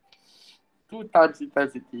 2 times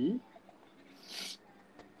intensity.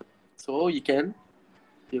 So you can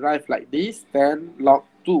derive like this, 10 log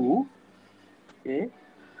 2, okay,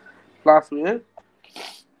 plus with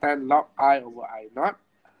 10 log I over I naught,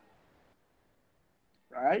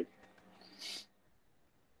 right?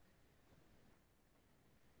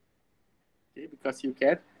 Okay, because you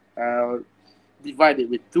can divide it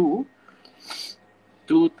with 2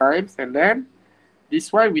 times, and then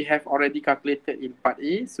this one we have already calculated in part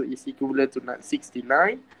A, so it's equivalent to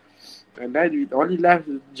 69. And then we only left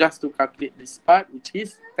just to calculate this part, which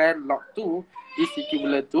is 10 log 2 is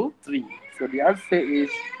equivalent to 3. So the answer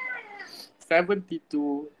is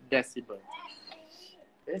 72 decibels.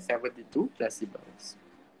 Okay, 72 decibels.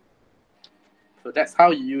 So that's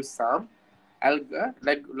how you use some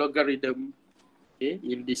logarithm, okay,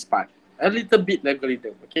 in this part. A little bit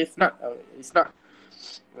logarithm. Okay, it's not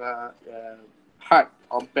hard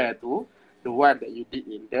compared to the one that you did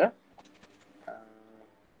in the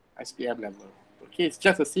SPM level. Okay, it's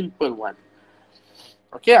just a simple one.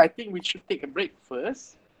 Okay, I think we should take a break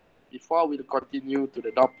first before we continue to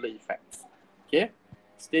the Doppler effects. Okay,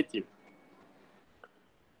 stay tuned.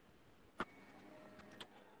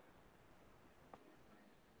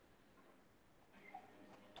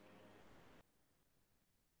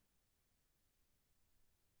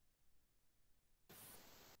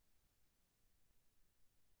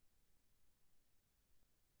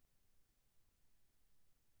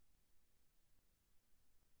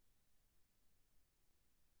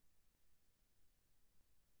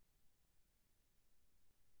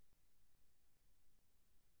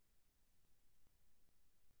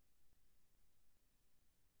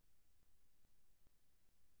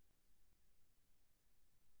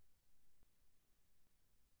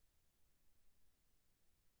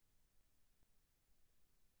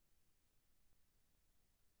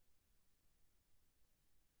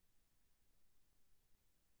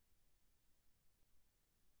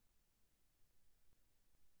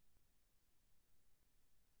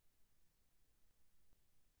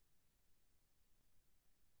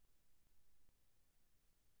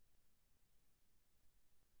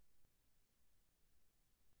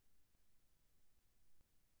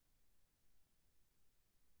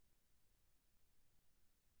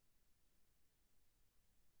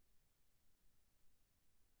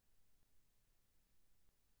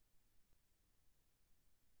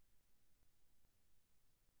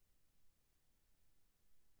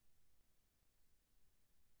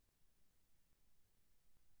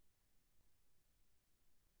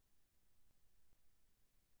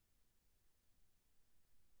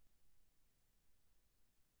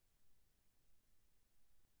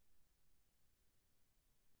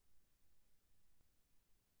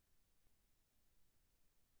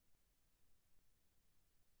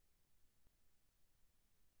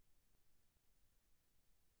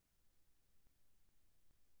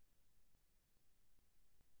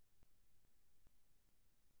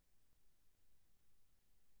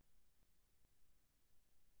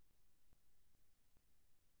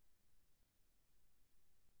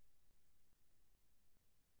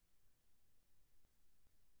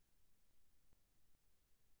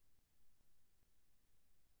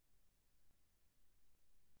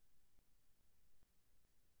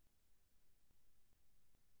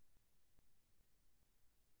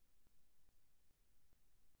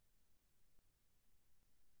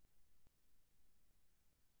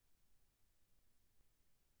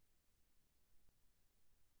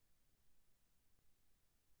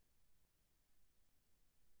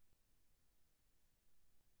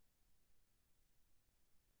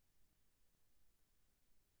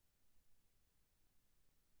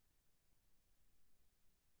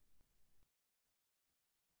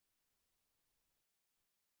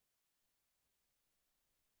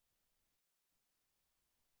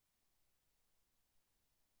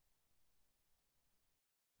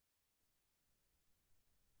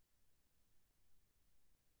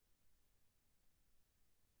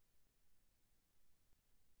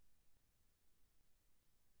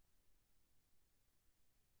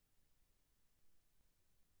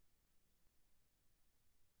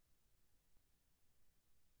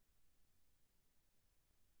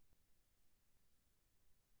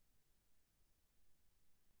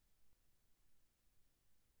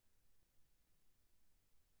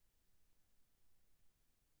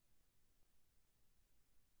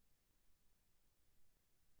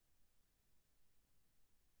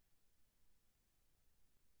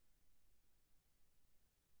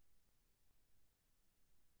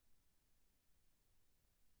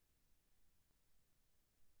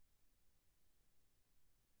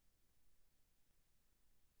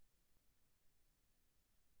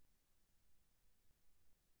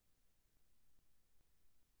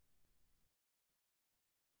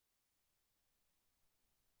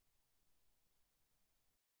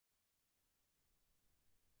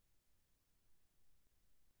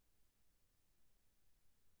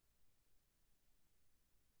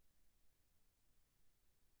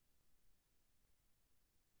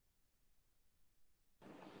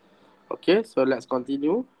 Okay, so let's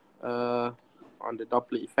continue on the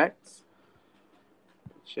Doppler effects.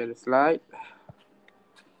 Share the slide.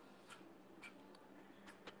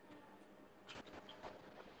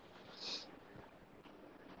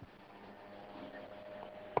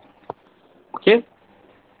 Okay,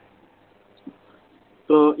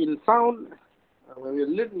 so in sound, when we're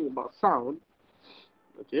learning about sound,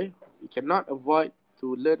 okay, we cannot avoid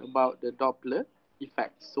to learn about the Doppler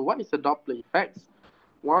effects. So what is the Doppler effects?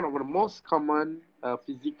 One of the most common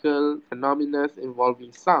physical phenomena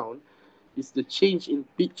involving sound is the change in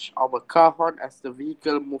pitch of a car horn as the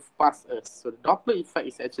vehicle moves past us. So the Doppler effect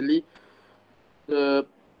is actually the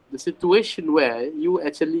the situation where you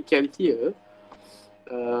actually can hear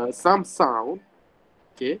some sound,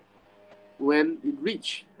 okay, when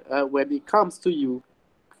it comes to you,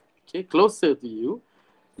 okay, closer to you,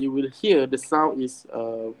 you will hear the sound is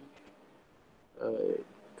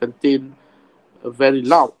contain very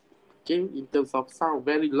loud, okay, in terms of sound,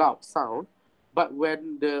 very loud sound. But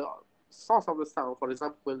when the source of the sound, for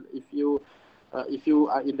example, if you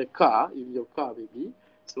are in the car, in your car maybe,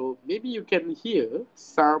 so maybe you can hear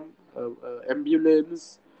some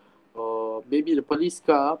ambulance or maybe the police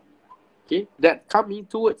car, okay, that coming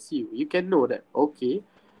towards you. You can know that, okay,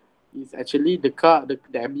 it's actually the car, the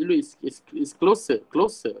ambulance is closer,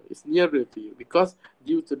 it's nearer to you because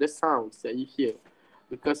due to the sounds that you hear,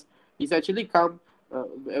 because it's actually come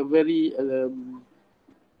a very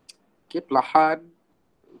okay, perlahan,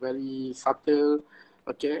 very subtle,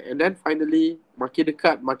 okay, and then finally makin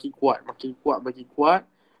dekat makin kuat,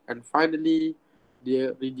 and finally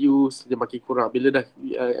dia reduce, dia makin kurang bila dah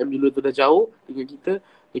ambulance tu dah jauh dengan kita,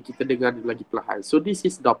 dan kita dengar dia lagi perlahan. So this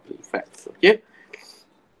is Doppler effect, okay.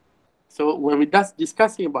 So when we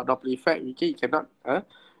discussing about Doppler effect, okay, you cannot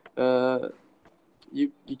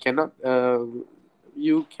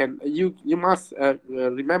you cannot you must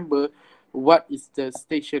remember what is the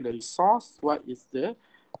stationary source, what is the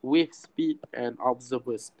wave speed and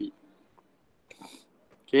observer speed.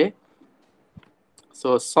 Okay,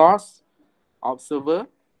 so source, observer,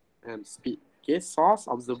 and speed. Okay, source,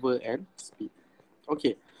 observer, and speed.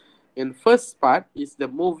 Okay, and first part is the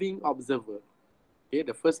moving observer. Okay,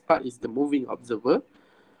 the first part is the moving observer.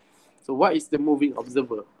 So what is the moving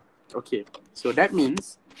observer? Okay, so that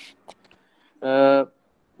means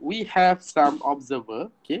we have some observer,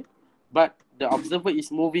 okay, but the observer is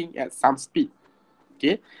moving at some speed,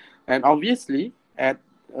 okay, and obviously at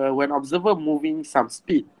when observer moving some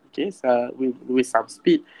speed, okay, so with some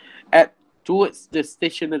speed at towards the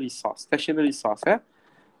stationary source,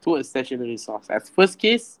 towards stationary source. As first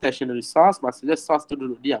case, stationary source, maksudnya source tu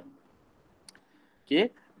duduk diam,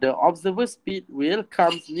 okay, the observer speed will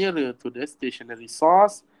come nearer to the stationary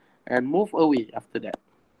source and move away after that.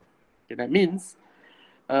 Okay, that means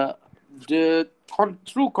the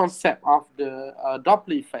true concept of the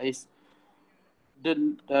Doppler effect is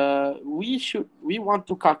we want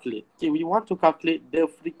to calculate. Okay, we want to calculate the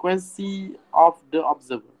frequency of the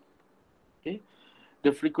observer. Okay,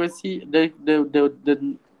 the frequency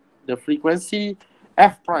the frequency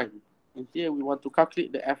f prime. And here we want to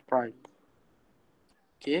calculate the f prime.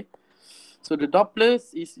 Okay, so the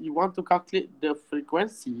Dopplers is you want to calculate the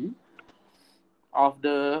frequency of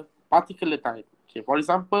the particular time. Okay, for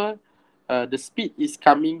example, the speed is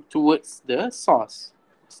coming towards the source.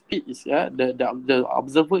 Speed is the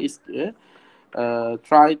observer is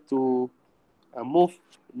try to move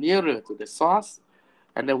nearer to the source,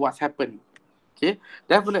 and then what's happening? Okay,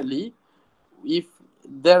 definitely, if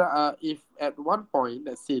at one point,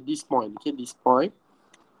 let's say this point, okay, this point,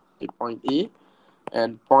 okay, point A,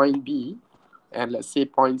 and point B, and let's say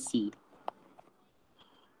point C.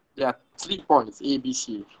 There are 3 points A, B,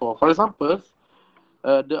 C. For example,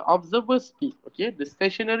 the observer speed, okay, the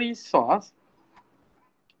stationary source,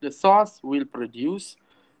 the source will produce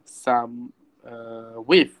some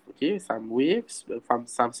wave, okay, some waves from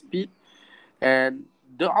some speed, and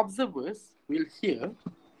the observers will hear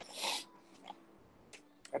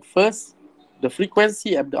at first the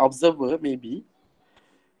frequency of the observer maybe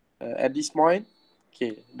at this point,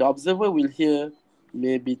 okay, the observer will hear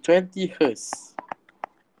maybe 20 hertz,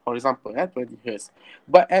 for example, 20 hertz.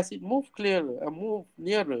 But as it move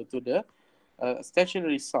nearer to the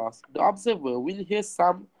stationary source, the observer will hear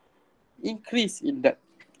some increase in that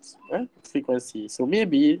frequency. So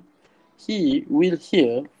maybe he will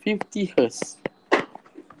hear 50 hertz.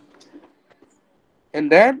 And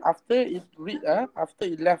then after it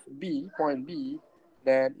left point B,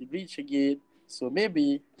 then it reach again. So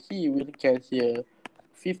maybe he can hear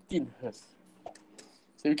 15 hertz.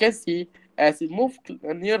 So you can see as it moves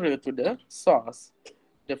nearer to the source,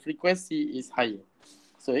 the frequency is higher.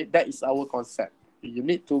 So that is our concept. You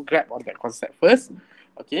need to grab on that concept first.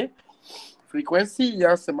 Okay. Frekuensi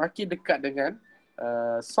yang semakin dekat dengan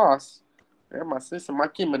source, maksudnya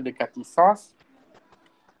semakin mendekati source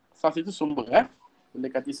itu sumber,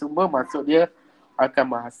 mendekati sumber maksud dia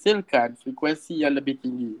akan menghasilkan frekuensi yang lebih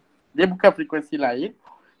tinggi. Dia bukan frekuensi lain,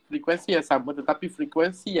 frekuensi yang sama tetapi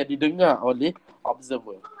frekuensi yang didengar oleh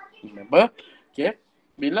observer. Remember? Okay.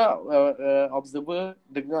 Bila observer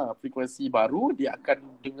dengar frekuensi baru, dia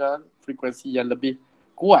akan dengar frekuensi yang lebih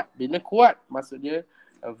kuat. Bila kuat, maksudnya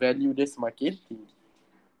value dia semakin tinggi.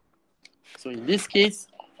 So in this case,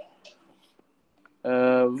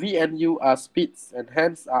 V and U are speeds and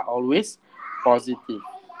hence are always positive.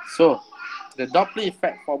 So the Doppler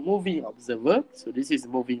effect for moving observer, so this is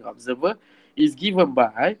moving observer, is given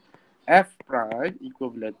by F prime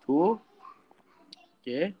equivalent to,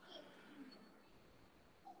 okay,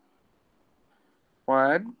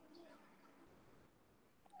 1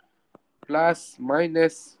 plus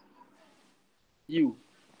minus U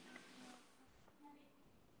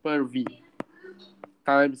per V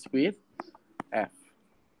times with F.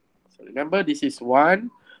 So remember, this is 1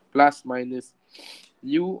 plus minus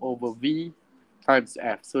U over V times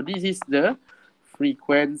F. So this is the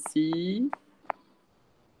frequency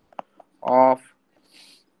of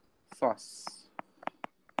source.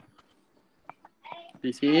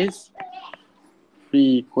 This is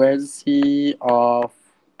frequency of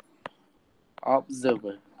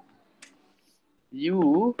observer.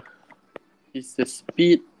 U is the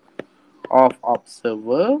speed of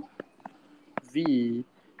observer. V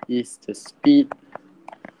is the speed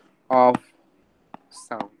of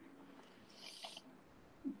sound.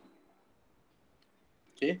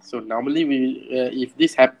 Okay, so normally if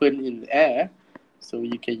this happen in air, so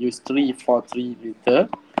you can use 343 meter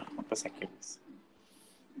per second.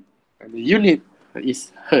 And the unit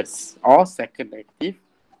is hertz or second negative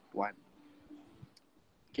 1.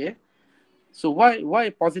 Okay, so why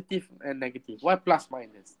positive and negative? Why plus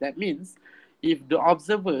minus? That means if the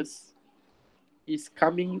observers is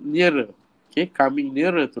coming nearer, okay, coming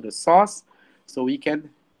nearer to the source, so we can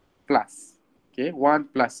plus, okay,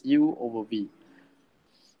 1 plus U over V.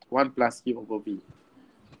 1 plus U over V,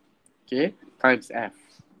 okay, times F.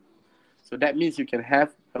 So that means you can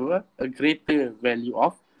have a greater value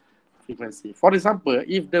of frequency. For example,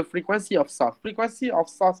 if the frequency of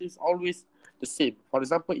source is always the same. For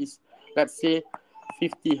example, is, let's say,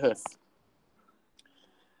 50 hertz.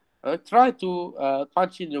 Try to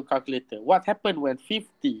punch in your calculator. What happened when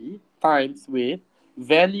 50 times with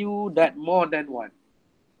value that more than 1?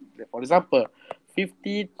 For example,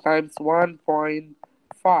 50 times 1.5,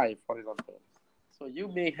 for example. So you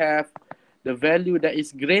may have the value that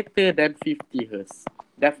is greater than 50 hertz.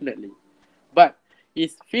 Definitely. But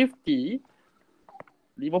is 50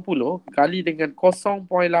 kali dengan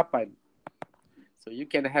 0.8. So you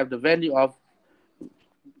can have the value of,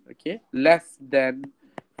 okay, less than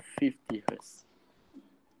 50 hertz.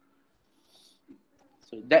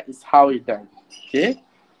 So that is how it done. Okay.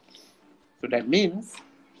 So that means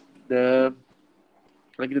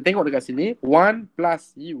kalau kita tengok dekat sini, 1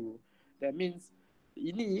 plus U, that means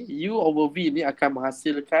ini U over V ni akan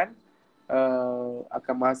menghasilkan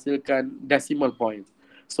decimal point.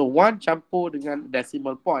 So 1 campur dengan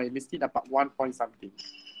decimal point mesti dapat 1 point something.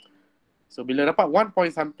 So bila dapat 1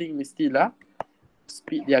 point something, mestilah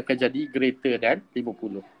speed dia akan jadi greater than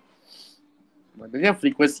 50. Maknanya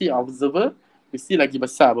frequency observer mesti lagi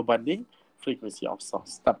besar berbanding frequency of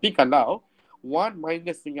source. Tapi kalau 1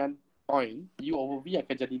 minus dengan point, U over V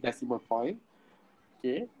akan jadi decimal point.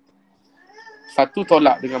 Okay. 1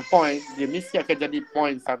 tolak dengan point, dia mesti akan jadi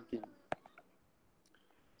point something.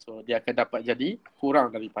 So dia akan dapat jadi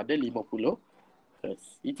kurang daripada 50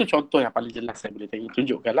 Hz. Itu contoh yang paling jelas saya boleh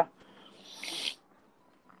tunjukkan lah.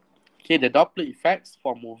 Okay, the Doppler effects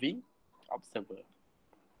for moving observer.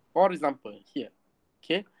 For example, here.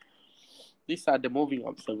 Okay. These are the moving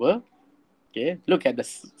observer. Okay. Look at the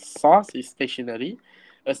source is stationary.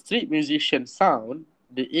 A street musician sound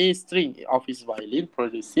the A string of his violin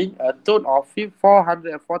producing a tone of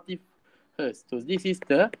 440 Hz. So this is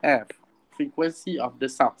the F, frequency of the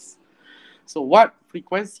source. So what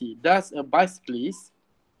frequency does a bicyclist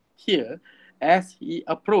hear as he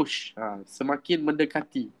approach? Semakin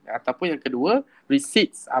mendekati. Ataupun yang kedua,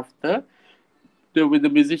 recedes after with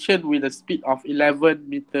the musician with a speed of 11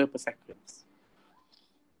 meter per second.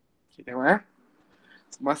 Okay, tengok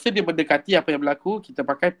Masa dia mendekati, apa yang berlaku? Kita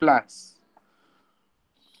pakai plus.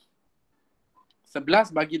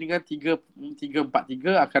 11 bagi dengan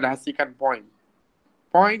 343 akan hasilkan point.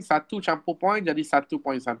 Point 1 campur point jadi 1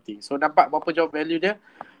 point something. So nampak berapa jauh value dia?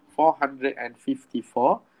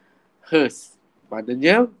 454 Hz.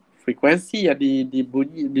 Maknanya Frekuensi yang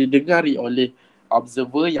didengari oleh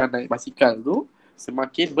observer yang naik basikal tu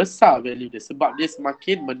semakin besar value dia sebab dia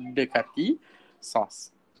semakin mendekati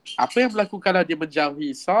source. Apa yang berlaku kalau dia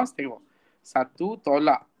menjauhi source? Tengok. 1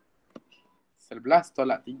 tolak 11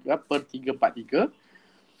 tolak 3/343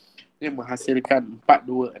 dia menghasilkan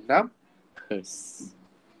 426 Hz.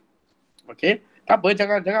 Okay. Tak apa,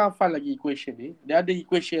 jangan hafal lagi equation ni. Dia ada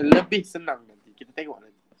equation lebih senang nanti. Kita tengok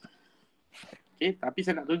nanti. Okay, tapi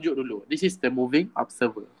saya nak tunjuk dulu. This is the moving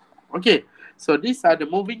observer. Okay, so these are the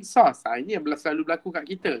moving source. Ini yang selalu berlaku kat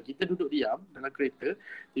kita. Kita duduk diam dalam kereta,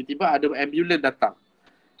 tiba-tiba ada ambulans datang.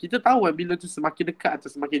 Kita tahu ambulans tu semakin dekat atau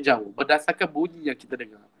semakin jauh berdasarkan bunyi yang kita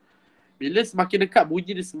dengar. Bila semakin dekat,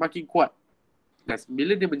 bunyi dia semakin kuat. Dan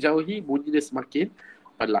bila dia menjauhi, bunyi dia semakin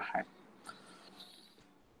perlahan.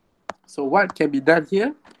 So what can be done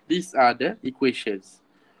here? These are the equations.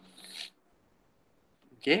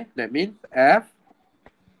 Okay, that means F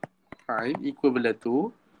prime equivalent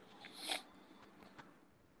to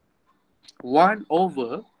 1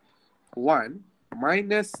 over 1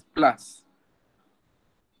 minus plus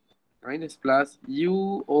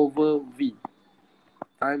U over V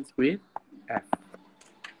times with F.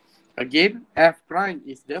 Again, F prime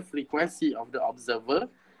is the frequency of the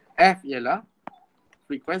observer. F ialah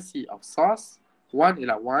frequency of source. 1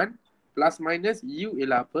 ialah 1 plus minus U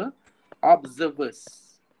ialah apa? Observer's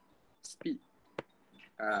speed.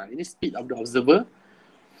 Ini speed of the observer.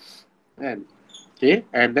 And okay,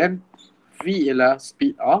 and then V ialah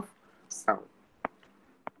speed of sound.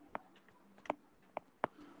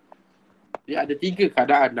 Dia ada 3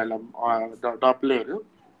 keadaan dalam Doppler tu.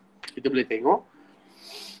 Kita boleh tengok.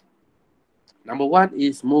 Number 1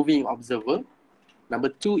 is moving observer. Number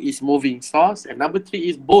 2 is moving source. And number 3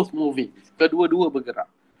 is both moving. Kedua-dua bergerak.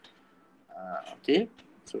 Okay.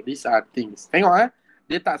 So these are things. Tengok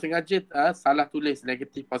dia tak sengaja salah tulis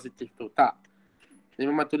negatif positif tu. Tak. Dia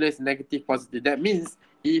memang tulis negatif positif. That means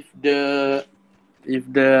if the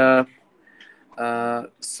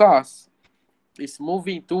source is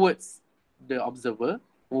moving towards the observer,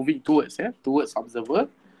 towards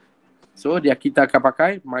observer, so kita akan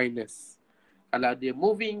pakai minus. Kalau dia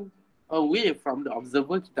moving away from the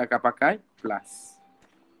observer, kita akan pakai plus.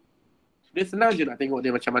 Dia senang je nak tengok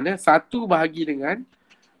dia macam mana. 1 bahagi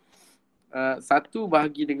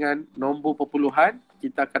dengan nombor perpuluhan,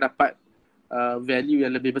 kita akan dapat value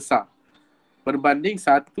yang lebih besar berbanding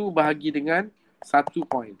 1 bahagi dengan 1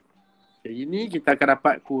 point. Okay, ini kita akan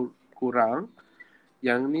dapat kurang.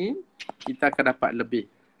 Yang ni kita akan dapat lebih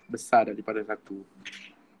besar daripada 1.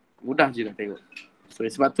 Mudah je nak tengok. So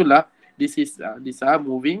sebab itulah these are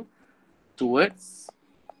moving towards,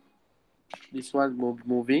 this one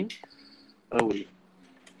moving away.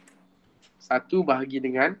 1 bahagi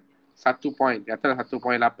dengan 1 point, katalah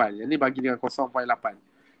 1.8. Yang ni bagi dengan 0.8.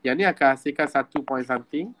 Yang ni akan hasilkan 1 point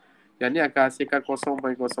something. Yang ni akan hasilkan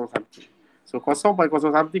 0.0 something. So 0.0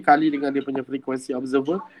 something kali dengan dia punya frekuensi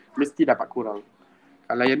observer, mesti dapat kurang.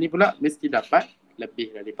 Kalau yang ni pula, mesti dapat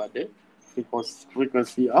lebih daripada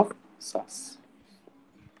frekuensi of source.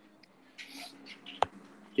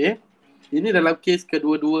 Okay. Ini dalam kes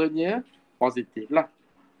kedua-duanya positif lah.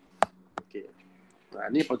 Okay.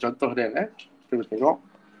 Ni contoh dia. Kita tengok.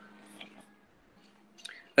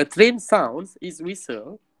 A train sounds its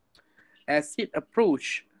whistle as it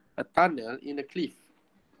approach a tunnel in a cliff.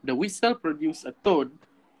 The whistle produce a tone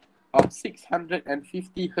of 650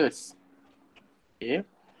 Hz. Okay.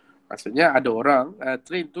 Maksudnya ada orang,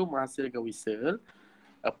 train tu menghasilkan whistle,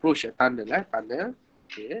 approach a tunnel.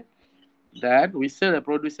 Okay. Dan whistle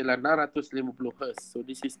produce ialah 650 Hz. So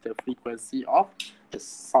this is the frequency of the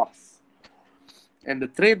source. And the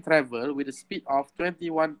train travel with a speed of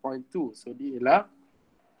 21.2. So dia ialah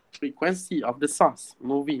frequency of the source,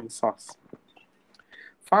 moving source.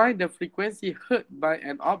 Find the frequency heard by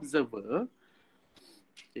an observer,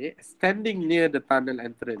 okay, standing near the tunnel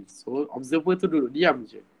entrance. So observer tu duduk diam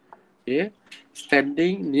je. Okay,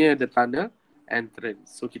 standing near the tunnel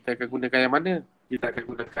entrance. So kita akan gunakan yang mana? Kita akan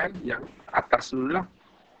gunakan yang atas dulu lah.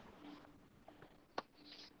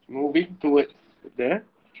 Moving toward the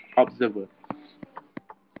observer.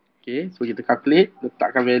 Okay, so kita calculate,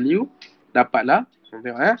 letakkan value, dapatlah.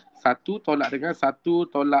 Tengok 1 tolak dengan 1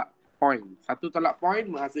 tolak point. 1 tolak point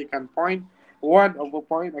menghasilkan point. 1 over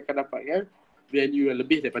point akan dapatkan value yang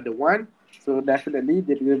lebih daripada 1. So definitely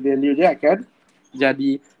value dia akan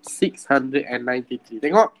jadi 693.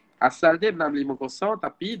 Tengok, asal dia 650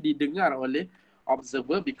 tapi didengar oleh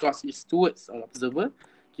observer because it's towards observer.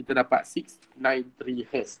 Kita dapat 693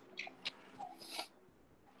 Hz.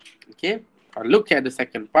 Okay, look at the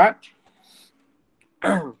second part.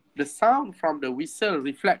 the sound from the whistle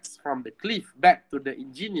reflects from the cliff back to the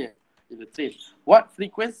engineer in the train. What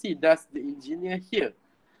frequency does the engineer hear?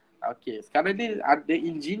 Okay, sekarang ni ada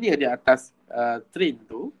engineer di atas train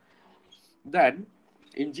tu, dan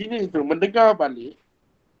engineer itu mendengar balik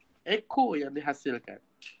echo yang dihasilkan.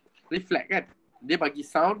 Reflect kan? Dia bagi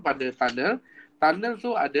sound pada tunnel. Tunnel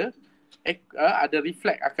tu ada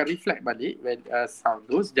reflect, akan reflect balik when sound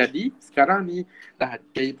tu. Jadi sekarang ni dah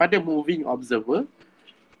daripada moving observer,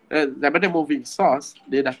 daripada moving source,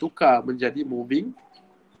 dia dah tukar menjadi moving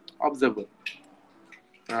observer.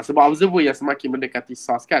 Sebab observer yang semakin mendekati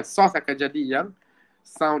source kan. Source akan jadi yang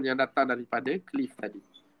sound yang datang daripada cliff tadi.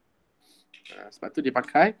 Sebab tu dia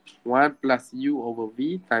pakai 1 plus U over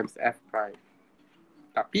V times F prime.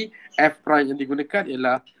 Tapi F prime yang digunakan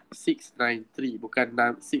ialah 693, bukan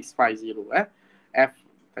 650. F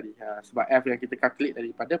tadi. Sebab F yang kita calculate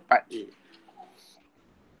daripada part A.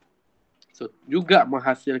 So, juga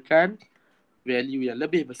menghasilkan value yang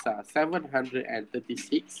lebih besar,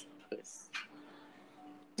 736 Hz.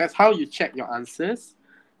 That's how you check your answers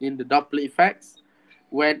in the Doppler effects.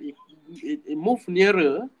 When it move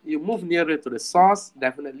nearer, you move nearer to the source,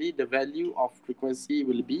 definitely the value of frequency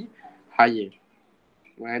will be higher.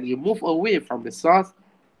 When you move away from the source,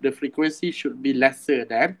 the frequency should be lesser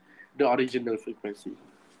than the original frequency.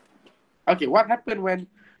 Okay, what happened when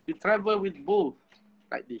you travel with both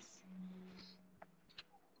like this?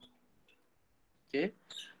 Okay,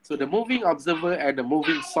 so the moving observer and the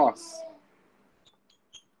moving source.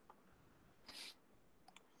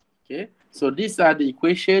 Okay, so these are the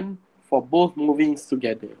equation for both movings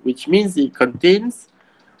together, which means it contains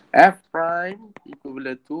F prime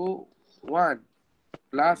equivalent to 1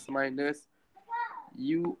 plus minus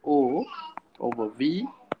UO over V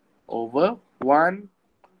over 1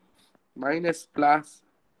 minus plus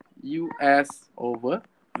US over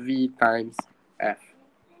V times F.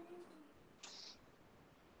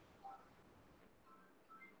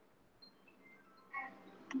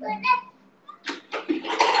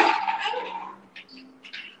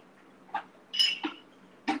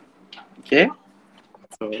 Okay,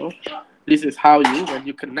 so this is how when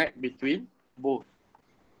you connect between both.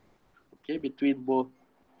 Okay, between both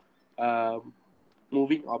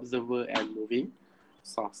moving observer and moving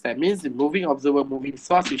source. That means the moving observer, moving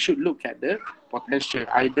source, you should look at the potential.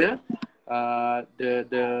 Either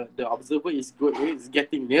the observer is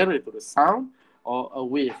getting nearer to the sound or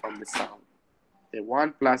away from the sound. Okay,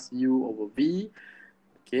 1 plus U over V,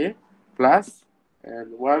 okay, plus,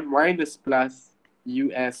 and 1 minus plus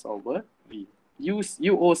US over V.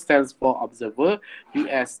 UO stands for observer,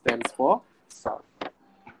 US stands for source.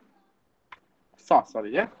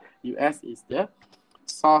 US is the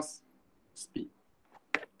source speed.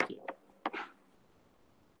 Okay.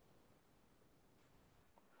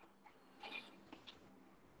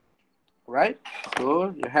 Right?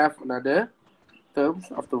 So you have another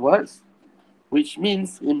terms afterwards, which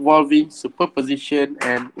means involving superposition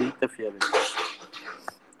and interference.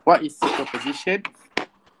 What is superposition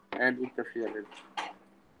and interference?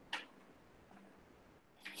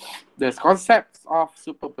 The concept of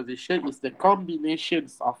superposition is the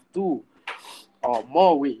combinations of two or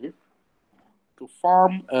more waves to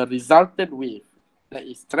form a resultant wave that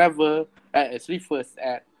is refers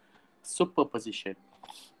as superposition.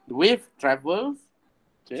 The wave travels,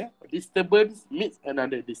 okay, a disturbance meets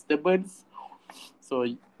another disturbance. So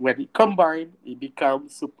when it combines, it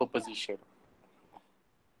becomes superposition.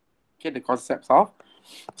 Okay, the concepts of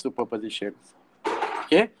superposition.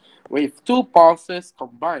 Okay, with two pulses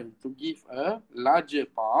combined to give a larger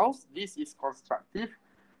pulse, this is constructive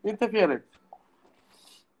interference.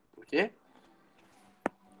 Okay,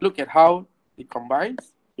 look at how it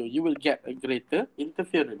combines, so you will get a greater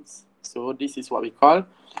interference. So this is what we call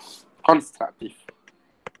constructive.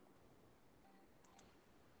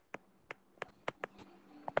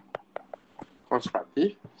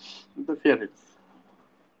 Constructive interference.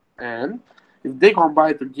 And if they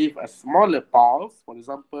combine to give a smaller pulse, for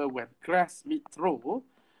example, when crest meet throw,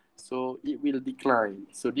 so it will decline.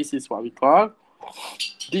 So this is what we call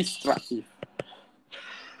destructive.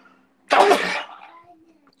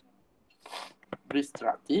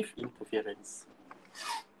 Destructive interference.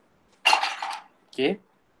 Okay,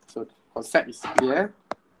 so the concept is clear.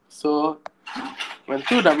 So when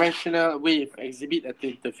two-dimensional wave exhibit an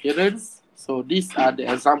interference, so these are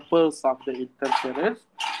the examples of the interference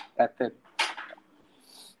pattern.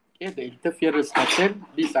 Okay, the interference pattern,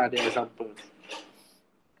 these are the examples.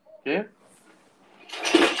 Okay,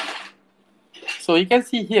 so you can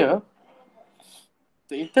see here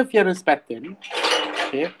the interference pattern,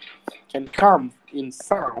 okay, can come in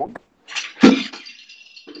sound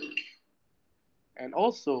and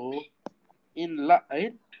also in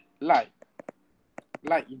light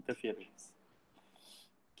interference.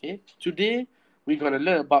 Okay, today we're going to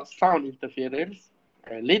learn about sound interference.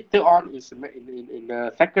 Later on in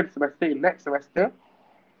the second semester, in next semester,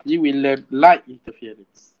 you will learn light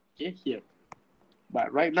interference. Okay, here.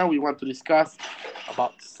 But right now we want to discuss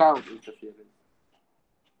about sound interference.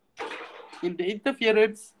 In the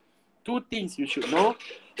interference, two things you should know: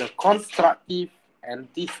 the constructive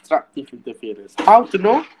and destructive interference. How to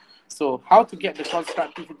know? So, how to get the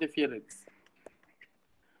constructive interference?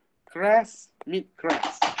 Crest meet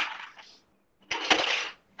crest.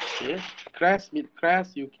 Okay, crest meet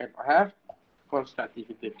crest, you can have constructive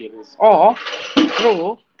interference. Or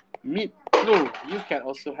throw meet throw, you can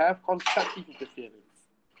also have constructive interference.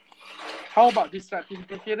 How about destructive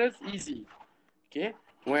interference? Easy. Okay,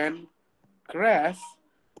 when crest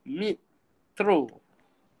meet throw,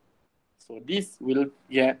 so this will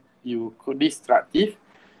get you destructive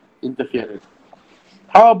interference.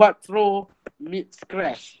 How about throw meets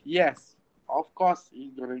crash? Yes, of course,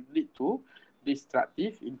 it's going to lead to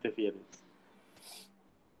destructive interference.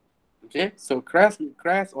 Okay, so crash meet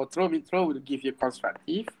crash or throw meet throw will give you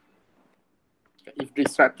constructive. If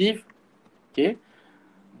destructive, okay,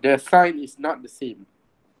 the sign is not the same.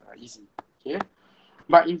 Easy. Okay,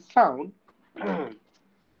 but in sound,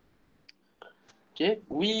 okay,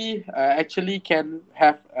 we actually can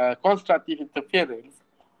have constructive interference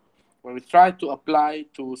when we try to apply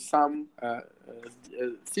to some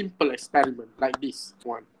simple experiment like this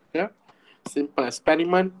one. Yeah, simple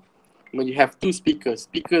experiment when you have two speakers,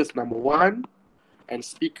 speakers number 1 and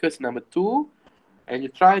speakers number 2, and you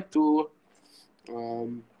try to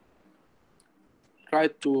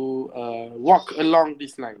walk along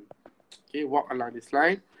this line. Okay, walk along this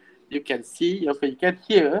line. You can see, okay, you can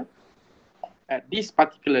hear at this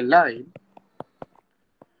particular line,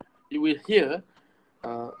 you will hear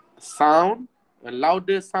sound, a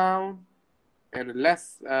louder sound, and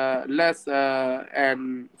less,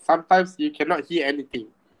 and sometimes you cannot hear anything.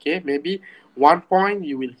 Okay, maybe one point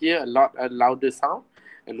you will hear a louder sound,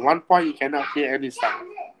 and one point you cannot hear any sound.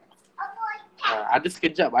 Ada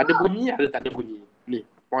sekejap, ada bunyi, ada tak ada bunyi. Ni,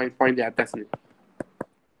 point di atas ni.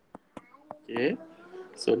 Okay,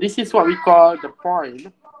 so this is what we call the point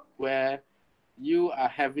where you are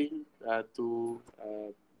having to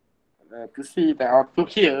see that, or to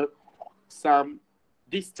hear some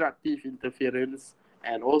destructive interference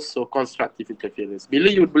and also constructive interference. Bila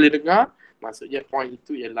you boleh dengar, maksudnya point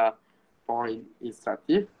itu ialah point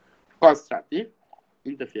instructive, constructive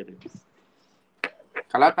interference.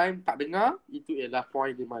 Kalau time tak dengar, itu ialah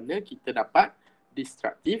point di mana kita dapat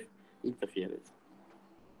destructive interference.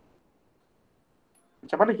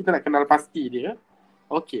 Macam mana kita nak kenal pasti dia?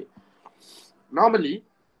 Okay. Normally,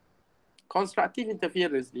 constructive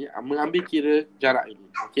interference ni mengambil kira jarak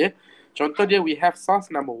ini. Okay. Contoh dia, we have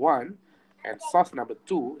source number 1 and source number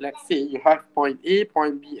 2. Let's say you have point A,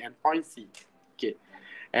 point B, and point C. Okay.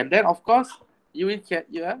 And then, of course, you will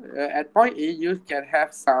get, at point A, you can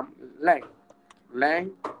have some length.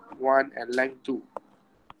 Length 1 and length 2.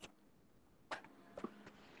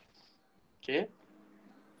 Okay.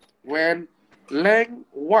 When length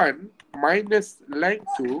 1 minus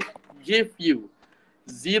length 2 give you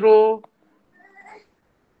 0,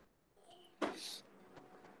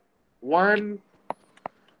 1,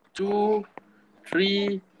 2,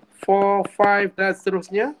 3, 4, 5 dan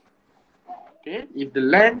seterusnya. Okay, if the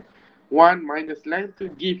length 1 minus length 2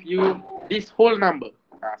 give you this whole number,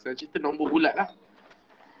 saya cerita nombor bulat lah,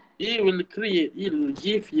 it will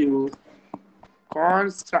give you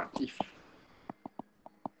constructive.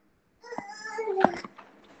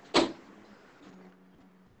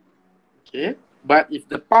 Okay, but if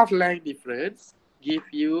the path length difference give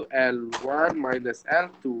you L1 minus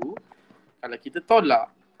L2, kalau kita tolak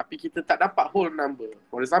tapi kita tak dapat whole number,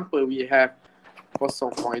 for example we have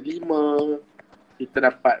 0.5, kita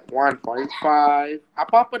dapat 1.5,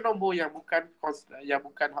 apa-apa nombor yang bukan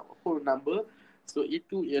whole number, so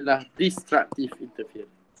itu ialah destructive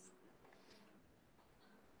interference.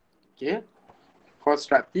 Okay,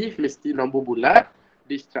 constructive mesti nombor bulat,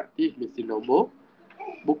 destructive mesti nombor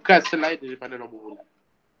bukan selain daripada nombor bulat.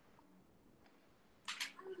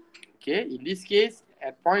 Okay, in this case,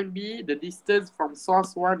 at point B, the distance from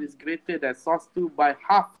source 1 is greater than source 2 by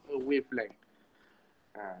half a wavelength.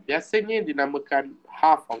 Biasanya dinamakan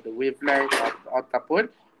half of the wavelength ataupun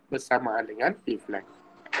bersamaan dengan wavelength.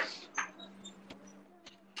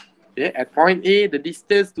 Okay, at point A, the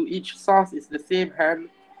distance to each source is the same, hence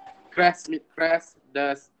crest meet crest,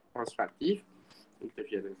 thus constructive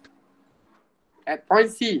interference. At point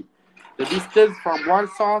C, the distance from one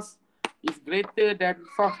source is greater than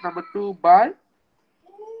source number 2 by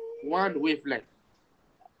one wavelength.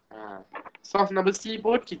 Source number C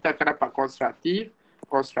pun kita akan dapat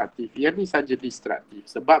konstruktif. Yang ni saja destruktif.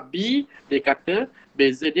 Sebab B, dia kata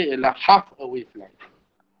beza dia ialah half a wavelength.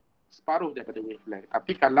 Separuh daripada wavelength.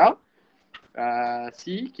 Tapi kalau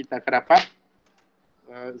C, kita akan dapat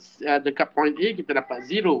dekat point A, kita dapat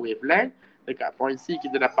 0 wavelength. Dekat point C,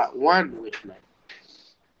 kita dapat 1 wavelength.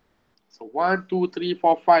 So 1, 2, 3,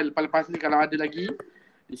 4, 5. Lepas ni kalau ada lagi,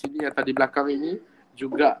 di sini atau di belakang ini,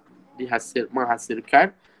 juga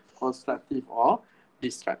menghasilkan constructive or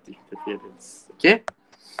destructive interference. Okay?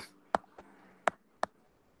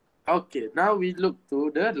 Okay, now we look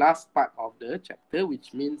to the last part of the chapter,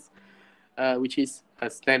 which is a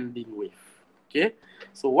standing wave. Okay,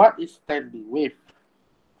 so what is standing wave?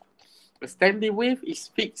 A standing wave is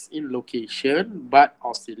fixed in location but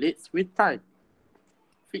oscillates with time.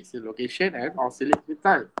 Fixed in location and oscillates with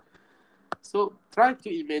time. So try to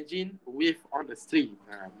imagine wave on a string.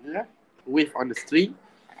 Wave on a string.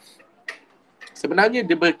 Sebenarnya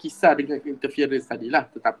dia berkisar dengan interference tadilah,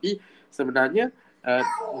 tetapi sebenarnya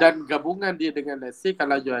dan gabungan dia dengan, let's say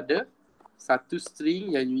kalau you ada satu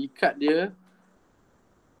string yang you ikat dia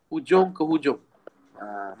hujung ke hujung,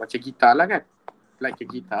 macam gitar lah kan, like a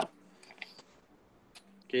guitar.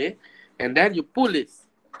 Okay, and then you pull this,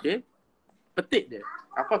 okay, petik dia,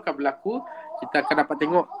 apa akan berlaku? Kita akan dapat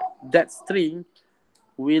tengok that string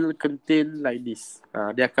will contain like this.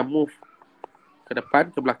 Dia akan move ke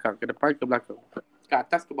depan, ke belakang, ke depan, ke belakang, ke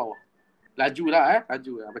atas, ke bawah. Laju lah,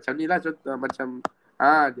 macam ni lah contoh, macam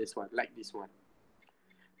this one, like this one.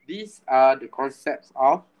 These are the concepts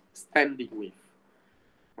of standing wave.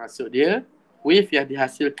 Maksud dia, wave yang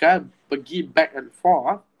dihasilkan pergi back and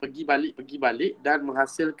forth, pergi balik dan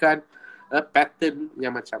menghasilkan pattern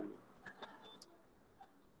yang macam ni.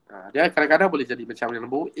 Dia kadang-kadang boleh jadi macam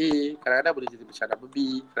nombor A, kadang-kadang boleh jadi macam nombor B,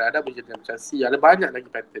 kadang-kadang boleh jadi macam C, ada banyak lagi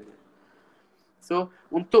pattern. So,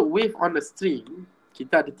 untuk wave on a string,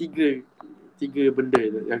 kita ada tiga benda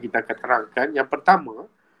yang kita akan terangkan. Yang pertama,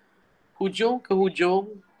 hujung ke hujung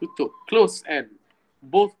tutup, close end,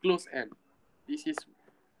 both close end. This is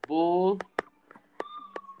both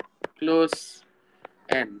close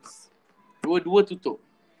ends. Dua-dua tutup.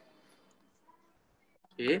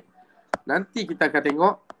 Okay. Nanti kita akan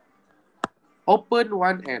tengok open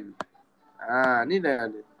one end. Ni dah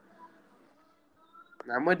ada.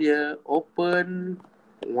 Nama dia open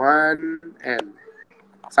one end.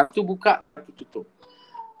 Satu buka, satu tutup.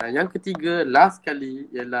 Yang ketiga, last kali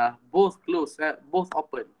ialah both close, both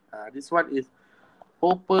open. This one is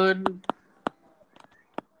open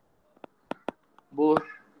both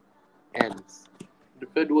ends.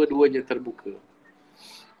 Kedua-duanya terbuka.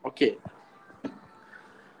 Okay.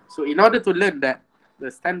 So in order to learn that the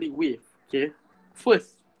standing wave, okay,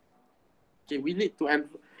 first, okay, we need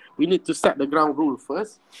to set the ground rule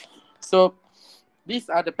first. So these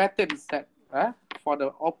are the patterns set for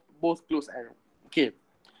the both close end. Okay.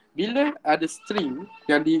 Bila ada string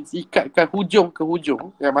yang diikatkan hujung ke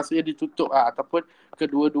hujung, yang maksudnya ditutup ataupun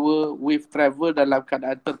kedua-dua wave travel dalam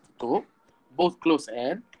keadaan tertutup, both close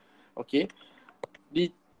end, okay,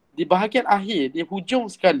 di bahagian akhir, di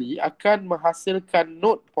hujung sekali akan menghasilkan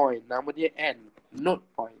node point. Nama dia N, node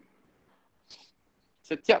point.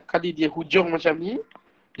 Setiap kali dia hujung macam ni,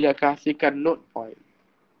 dia akan hasilkan node point.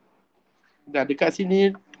 Dan dekat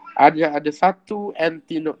sini ada satu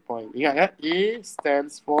anti-node point. Ingat ya, A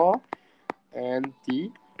stands for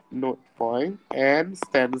anti-node point, N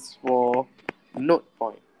stands for node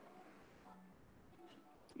point.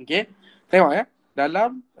 Okay, tengok ya.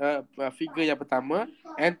 Dalam figure yang pertama,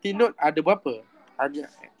 anti-node ada berapa?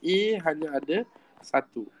 Hanya ada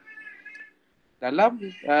satu. Dalam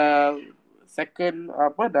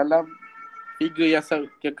dalam figure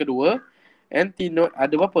yang kedua, anti-node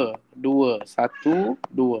ada berapa? 2. 1,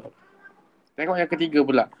 2. Tengok yang ketiga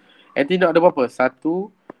pula. Anti-node ada berapa?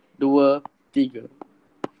 1, 2, 3.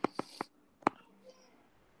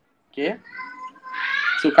 Okay.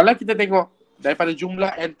 So kalau kita tengok daripada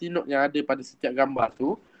jumlah anti-node yang ada pada setiap gambar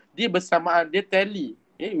tu, dia bersamaan, dia tally.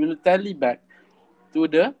 Okay, we will tally back to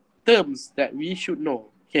the terms that we should know.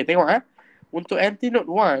 Okay, tengok untuk anti-node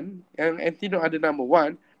 1, yang anti-node ada number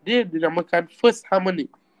 1, dia dinamakan first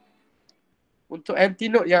harmonic. Untuk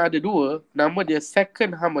anti-node yang ada 2, nama dia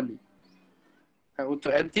second harmonic.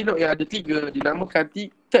 Untuk anti-node yang ada 3, dinamakan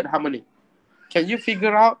third harmonic. Can you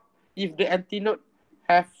figure out if the anti-node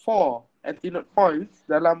have 4 anti-node points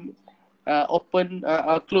dalam open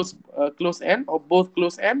close end or both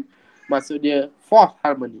close end? Maksud dia fourth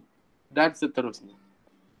harmonic dan seterusnya.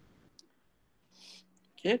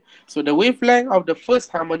 Okay, so the wavelength of the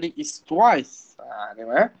first harmonic is twice.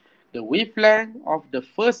 The wavelength of the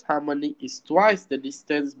first harmonic is twice the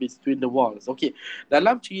distance between the walls. Okay,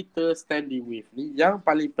 dalam cerita standing wave ni, yang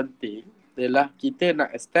paling penting adalah kita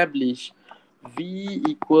nak establish V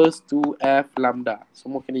equals to F lambda.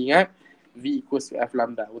 Semua kena ingat V equals to F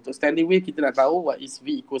lambda. Untuk standing wave kita nak tahu what is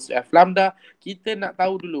V equals to F lambda. Kita nak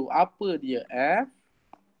tahu dulu apa dia F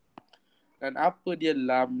dan apa dia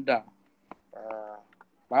lambda.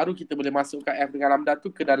 Baru kita boleh masukkan F dengan lambda tu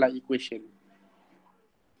ke dalam equation.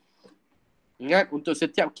 Ingat, untuk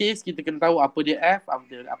setiap case kita kena tahu apa dia F,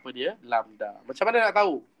 apa dia lambda. Macam mana nak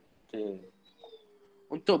tahu? Okay.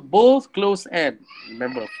 Untuk both close end,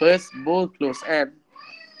 remember first both close end.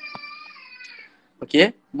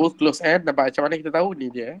 Okay, both close end. Nampak macam mana kita tahu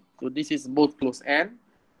ni dia. So this is both close end.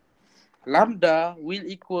 Lambda will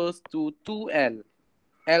equals to 2L.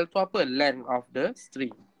 L tu apa? Length of the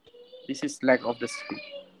string. This is length of the string.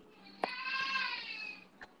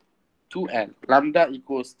 2L. Lambda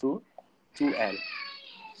equals to 2L.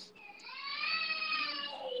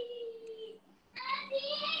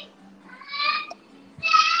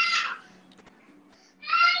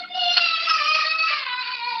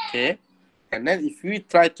 Okay. And then if we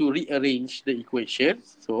try to rearrange the equation,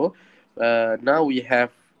 so now we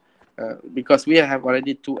have, because we have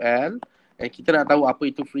already 2L, and kita nak tahu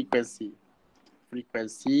apa itu frekuensi.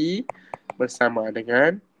 Frekuensi bersama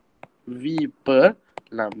dengan V per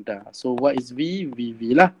lambda. So what is V?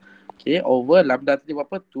 VV lah. Okay, over lambda tadi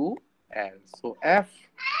berapa? 2L. So F,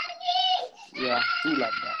 yeah, 2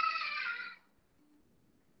 lambda.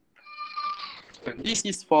 And this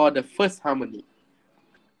is for the first harmonic.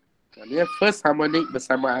 Maksudnya first harmonic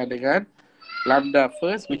bersamaan dengan lambda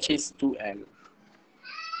first, which is 2L.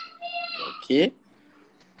 Okay.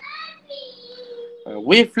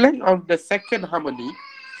 Wavelength of the second harmonic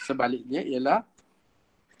sebaliknya ialah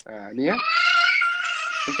ni ya.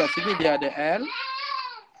 Dekat sini dia ada L.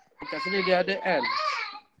 Dekat sini dia ada L.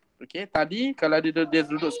 Okay, tadi kalau dia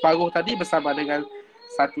duduk separuh tadi bersama dengan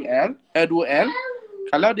 1L, 2L.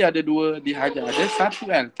 Kalau dia ada 2, dia hanya ada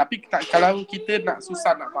 1L. Tapi kalau kita nak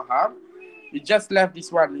susah nak faham, we just left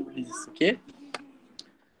this one with this, okay?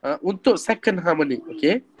 Untuk second harmonic,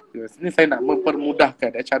 okay? Sini saya nak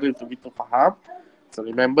mempermudahkan cara untuk kita faham. So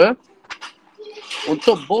remember,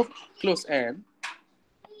 untuk both close end,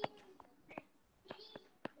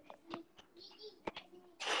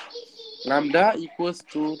 lambda equals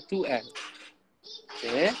to 2L.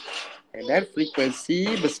 Okay? And then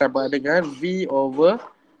frequency bersama dengan V over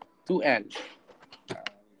 2L.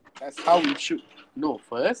 That's how we should know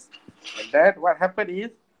first. And then what happened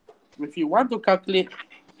is, if you want to calculate,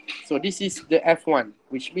 so this is the F1,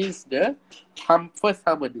 which means the first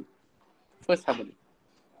harmonic. First harmonic.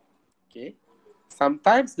 Okay.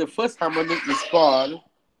 Sometimes the first harmonic is called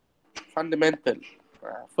fundamental.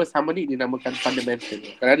 First harmonic dinamakan fundamental.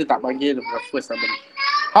 Kerana dia tak panggil first harmonic.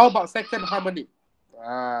 How about second harmonic?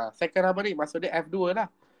 Second harmonic maksud dia F2 lah.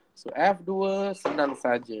 So F2 senang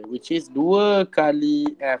saja, which is 2 kali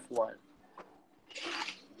F1.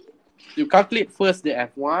 You calculate first the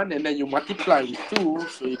F1 and then you multiply with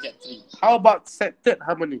 2, so you get 3. How about third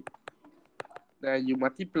harmonic? Then you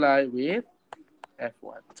multiply with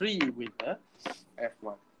F1. 3 with the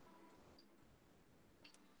F1.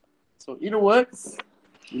 So it works.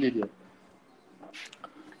 Ini dia.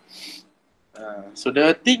 So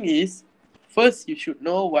the thing is, first you should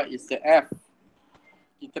know what is the F.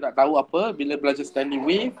 Kita nak tahu apa bila belajar standing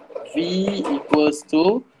wave, V equals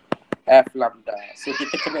to F lambda. So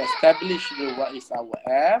kita kena establish dulu what is our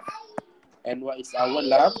F and what is our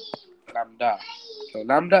lambda. So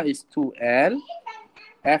lambda is 2L.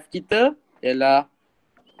 F kita ialah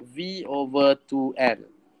V over 2L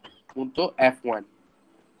untuk F1.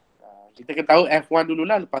 Kita kena tahu F1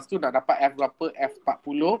 dululah, lepas tu nak dapat F berapa,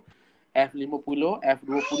 F40, F50,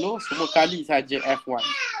 F20, semua kali saja F1.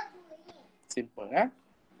 Simple,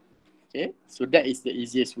 Okay, so that is the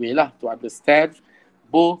easiest way lah to understand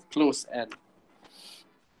both close end.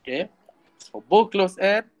 Okay, so both close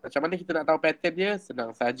end, macam mana kita nak tahu pattern dia?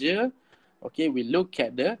 Senang saja. Okay, we look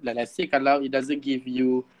at the, let's say kalau it doesn't give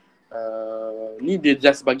you, ni dia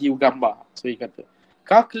just bagi you gambar. So, you kata,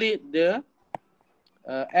 calculate the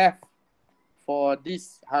F for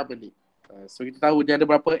this harmonic. So, kita tahu dia ada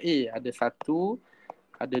berapa A? Ada 1,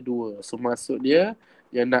 ada 2. So, maksud dia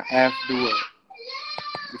nak F2.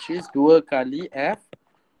 Which is 2 kali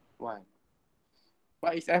F1.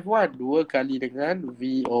 What is F1? 2 kali dengan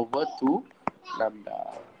V over 2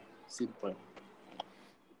 lambda. Simple.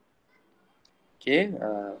 Okay.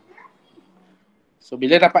 So,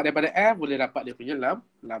 bila dapat daripada F, boleh dapat dia punya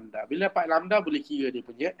lambda. Bila dapat lambda, boleh kira dia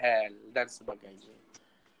punya L dan sebagainya.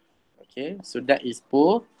 Okay. So, that is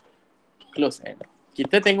for close end. Okay.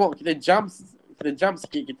 kita tengok, kita jump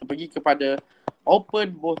sikit, kita pergi kepada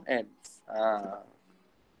open both ends.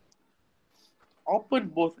 Open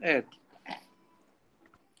both ends.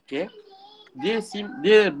 Okay.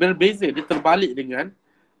 Dia berbeza, dia terbalik dengan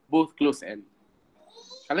both close end.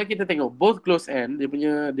 Kalau kita tengok both close end, dia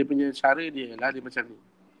punya cara dia lah, dia macam ni.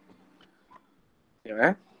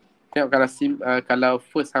 Tengok Tengok kalau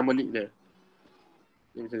first harmonic dia.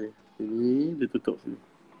 Dia macam ni. Sini dia tutup sini.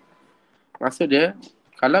 Maksud dia,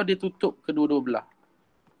 kalau dia tutup kedua-dua belah.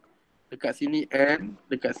 Dekat sini N,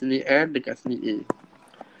 dekat sini N, dekat sini A.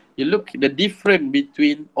 You look the difference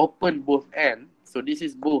between open both end. So this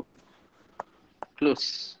is both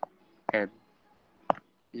close end.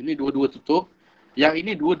 Ini dua-dua tutup. Yang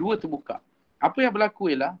ini dua-dua terbuka. Apa yang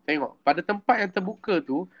berlaku ialah, tengok, pada tempat yang terbuka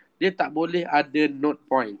tu, dia tak boleh ada note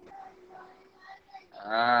point.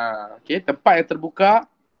 Okay, tempat yang terbuka,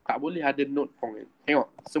 tak boleh ada note point.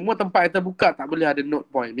 Tengok, semua tempat yang terbuka tak boleh ada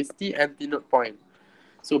note point. Mesti anti-note point.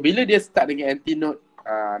 So, bila dia start dengan anti-note,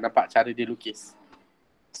 nampak cara dia lukis.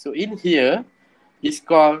 So, in here, is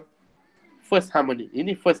called first harmonic.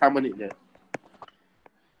 Ini first harmonic dia.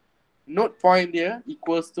 Note point dia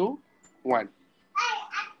equals to 1.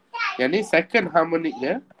 Yang ni second harmonic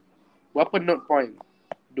dia, berapa note point?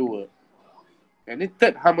 2. Yang ni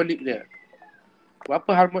third harmonic dia.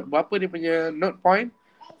 Berapa dia punya note point?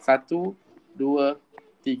 1, 2,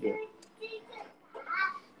 3.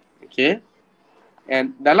 Okay.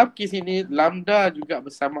 And dalam kes ini, lambda juga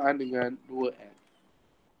bersamaan dengan 2L.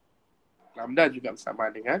 Lambda juga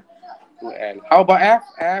bersamaan dengan 2L. How about F?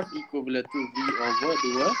 F equivalent to V over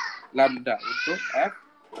 2 lambda untuk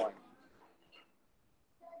F1.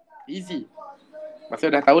 Easy.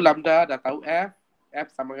 Maksudnya dah tahu lambda, dah tahu F. F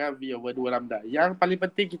sama dengan V over 2 lambda. Yang paling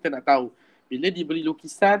penting kita nak tahu, bila diberi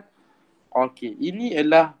lukisan, okey, ini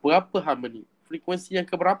adalah berapa harmoni? Frekuensi yang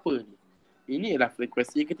keberapa ni? Ini adalah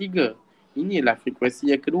frekuensi yang ketiga. Ini adalah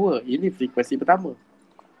frekuensi yang kedua. Ini frekuensi pertama.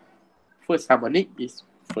 First harmonic is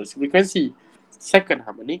first frequency. Second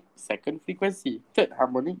harmonic, second frequency. Third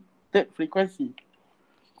harmonic, third frequency.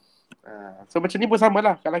 So macam ni pun sama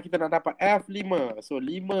lah. Kalau kita nak dapat F5, so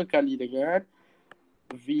 5 kali dengan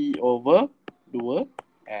V over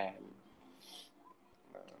 2L.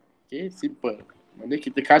 Okay, simple. Maksudnya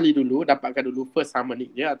kita kali dulu, dapatkan dulu first harmonic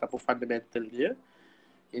dia ataupun fundamental dia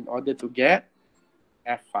in order to get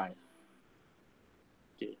F5.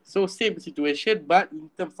 Okay, so same situation but in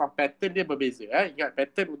terms of pattern dia berbeza. Ingat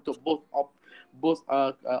pattern untuk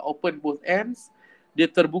open both ends, dia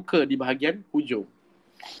terbuka di bahagian hujung.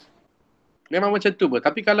 Memang macam tu pun.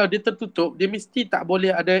 Tapi kalau dia tertutup, dia mesti tak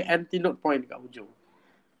boleh ada anti-note point kat hujung.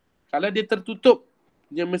 Kalau dia tertutup,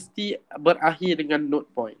 dia mesti berakhir dengan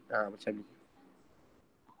note point. Macam ni.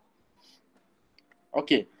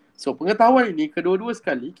 Okay. So, pengetahuan ini, kedua-dua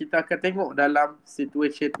sekali, kita akan tengok dalam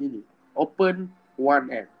situation ini. Open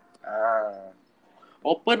one end.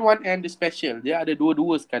 Open one end dia special. Dia ada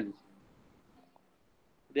dua-dua sekali.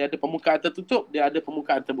 Dia ada permukaan tertutup, dia ada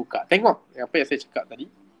permukaan terbuka. Tengok apa yang saya cakap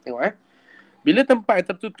tadi. Tengok bila tempat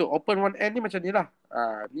yang tertutup, open one end ni macam ni lah.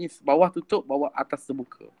 Ni bawah tutup, bawah atas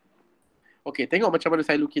terbuka. Okay, tengok macam mana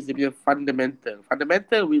saya lukis dia punya fundamental.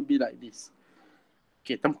 Fundamental will be like this.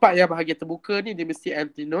 Okay, tempat yang bahagian terbuka ni dia mesti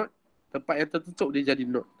anti-note. Tempat yang tertutup dia jadi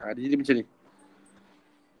note. Dia jadi macam ni.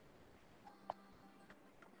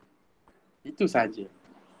 Itu sahaja.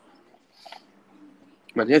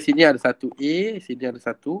 Maksudnya sini ada satu A, sini ada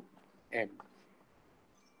satu N.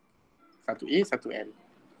 Satu A, satu N.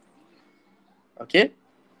 Okay.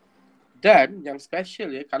 Dan yang special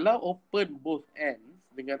kalau open both ends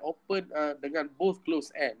dengan dengan both close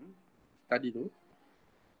end tadi tu,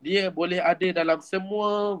 dia boleh ada dalam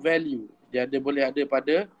semua value. Dia boleh ada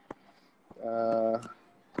pada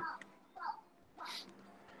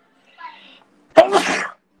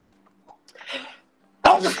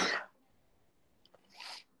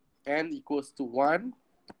n equals to 1,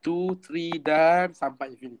 2, 3 dan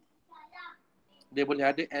sampai infinity. Dia boleh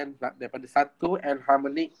ada n daripada 1 n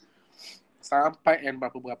harmonic sampai n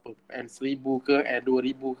berapa-berapa. N 1000 ke, n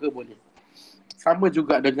 2000 ke boleh. Sama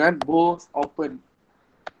juga dengan both open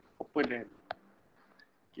end.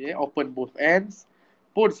 Okay, open both ends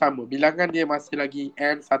pun sama. Bilangan dia masih lagi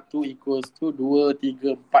n 1 equals to 2,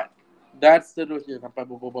 3, 4 dan seterusnya sampai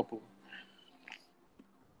berapa-berapa.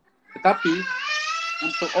 Tetapi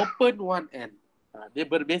untuk open one end, dia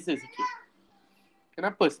berbeza sikit.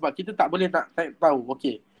 Kenapa? Sebab kita tak boleh nak tahu.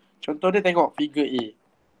 Okey. Contoh dia tengok figure A.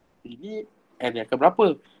 Ini n yang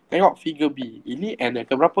keberapa? Tengok figure B. Ini n yang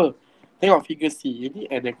keberapa? Tengok figure C. Ini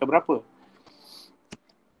n yang keberapa?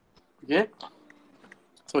 Okey.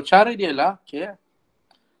 So cara dia lah, okey.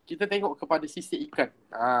 kita tengok kepada sisik ikan.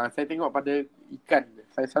 Saya tengok pada ikan.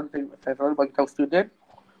 Saya selalu bagi tahu student,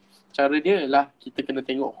 cara dia ialah kita kena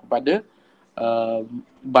tengok kepada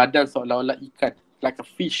badan seolah-olah ikan, like a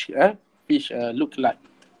fish. Fish look like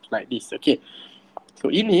this. Okay.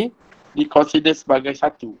 So ini diconsider sebagai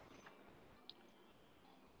satu.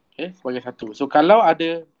 Okay, sebagai satu. So kalau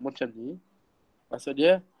ada macam ni, maksud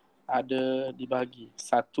dia ada dibagi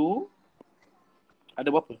satu,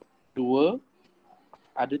 ada berapa? Dua,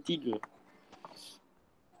 ada tiga.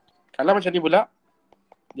 Kalau macam ni pula,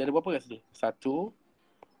 dia ada berapa kat sini? Satu,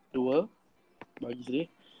 dua, bagi sini,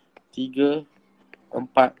 tiga,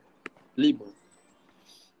 empat, lima.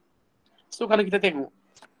 So kalau kita tengok,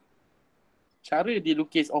 cara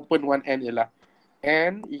dilukis open one end ialah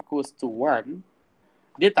n equals to 1.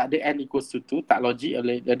 Dia tak ada n equals to 2, tak logik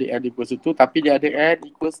dia ada n equals to 2, tapi dia ada n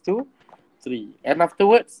equals to 3. And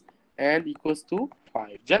afterwards, n equals to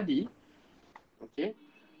 5. Jadi, okay,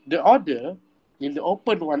 the order in the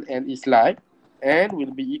open one end is like n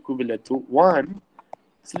will be equivalent to 1,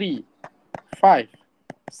 3, 5,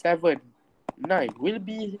 7, 9 will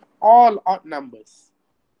be all odd numbers.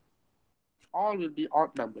 All will be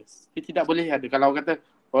odd numbers. Kita tidak boleh ada. Kalau kata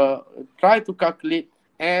try to calculate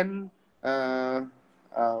n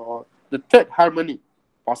the third harmonic.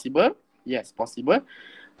 Possible? Yes, possible.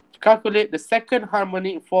 Calculate the second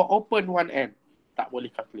harmonic for open one end. Tak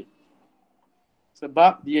boleh calculate.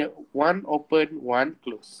 Sebab dia one open, one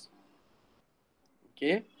close.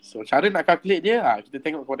 Okay. So cara nak calculate dia, kita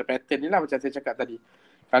tengok kepada pattern ni lah macam saya cakap tadi.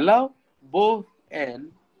 Kalau both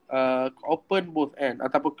end open both end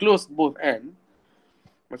ataupun close both end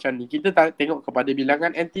macam ni, kita tengok kepada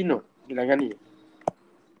bilangan antinote. Bilangan ni.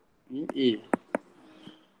 Ni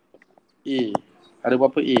A. Ada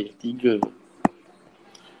berapa A? 3.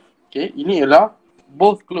 Okay, ini ialah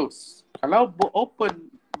both close. Kalau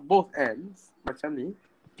open both ends macam ni,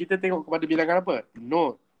 kita tengok kepada bilangan apa?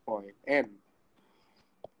 Note point. N.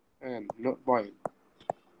 Note point.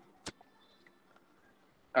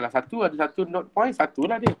 Kalau satu ada satu note point, satu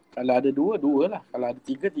lah dia. Kalau ada dua, dua lah. Kalau ada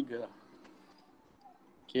tiga, tiga lah.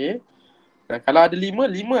 Okay. Dan kalau ada lima,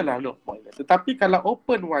 lima lah note point. Tetapi kalau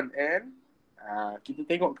open one end, kita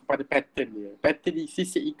tengok kepada pattern dia. Pattern di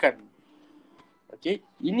sisik ikan. Okay.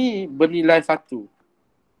 Ini bernilai satu.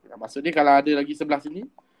 Maksudnya kalau ada lagi sebelah sini,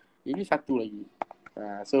 ini satu lagi.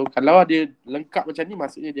 So kalau dia lengkap macam ni,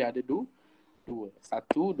 maksudnya dia ada dua.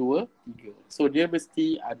 Satu, dua, tiga. So dia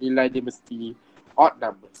mesti, nilai dia mesti odd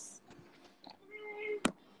numbers.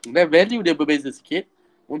 Dan value dia berbeza sikit.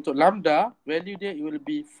 Untuk lambda, value dia it will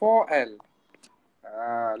be 4L.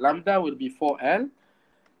 Lambda will be 4L.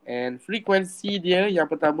 And frequency dia yang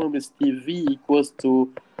pertama mesti V equals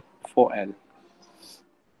to 4L.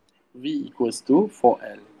 V equals to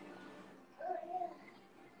 4L.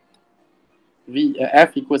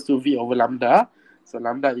 F equals to V over lambda. So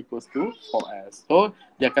lambda equals to 4L. So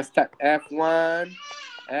dia akan start F1,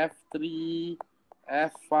 F3,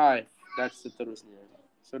 F5 dan seterusnya.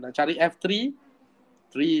 So nak cari F3,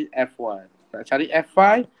 3F1. Nak cari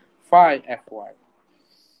F5, 5F1.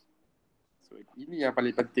 So ini yang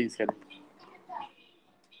paling penting sekali.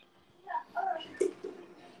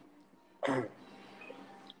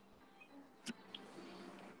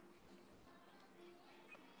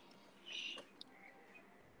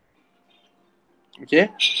 Okay.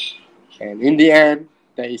 And in the end,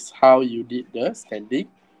 that is how you did the standing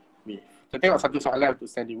wave. Kita tengok satu soalan untuk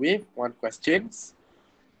standing wave. One questions.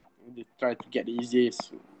 We try to get the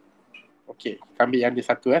easiest. Okay. Kita ambil yang dia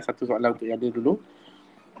satu. Satu soalan untuk yang dia dulu.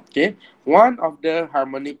 Okay. One of the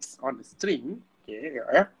harmonics on the string. Okay.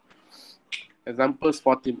 Examples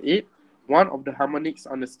 14.8. One of the harmonics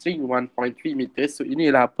on the string 1.3 meters. So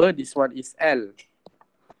inilah apa? This one is L.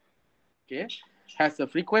 Okay. Has a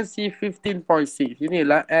frequency 15.6.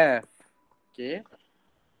 Inilah F. Okay.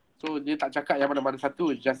 So dia tak cakap yang mana-mana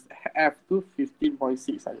satu. Just F tu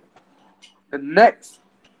 15.6 saja. The next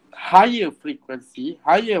higher frequency,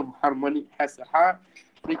 higher harmonic has a high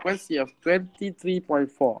frequency of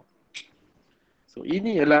 23.4. So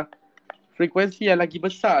ini ialah frekuensi yang lagi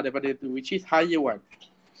besar daripada itu, which is higher one.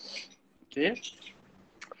 Okay.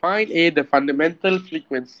 Find the fundamental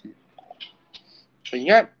frequency. So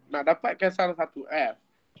ingat, nak dapatkan salah satu F,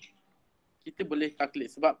 kita boleh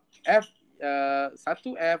calculate sebab F,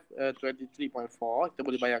 satu F 23.4, kita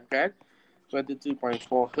boleh bayangkan 23.4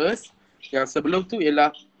 Hz. Yang sebelum tu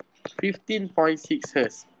ialah 15.6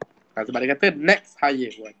 Hz. Sebab dia kata next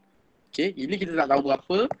higher one. Okay, ini kita tak tahu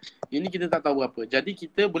berapa, ini kita tak tahu berapa. Jadi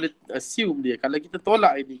kita boleh assume dia. Kalau kita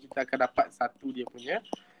tolak ini, kita akan dapat satu dia punya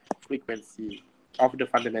frequency of the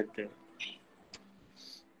fundamental.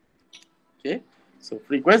 Okay, so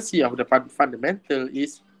frequency of the fundamental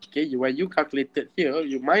is Okay, when you calculated here,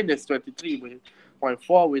 you minus 23.4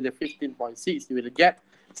 with the 15.6, you will get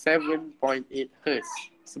 7.8 Hz.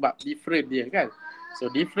 Sebab different dia kan.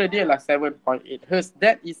 So different dia lah 7.8 Hz.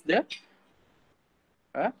 That is the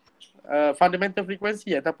fundamental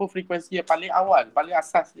frequency ataupun frekuensi yang paling awal, paling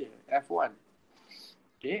asas dia, F1.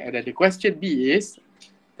 Okay, and then the question B is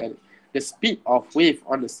the speed of wave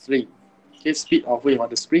on the string. Okay, speed of wave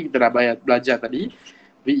on the string kita dah belajar tadi.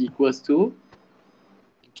 V equals to,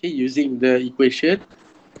 okay, using the equation,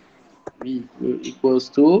 V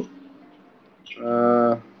equals to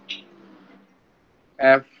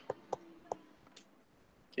F,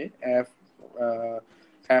 okay, F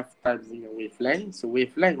times the wavelength. So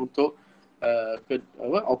wavelength untuk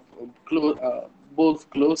both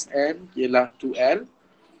close end ialah 2L.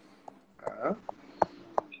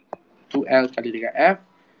 2L kali dengan F.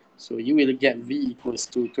 So you will get V equals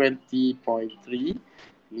to 20.3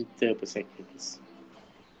 meter per second.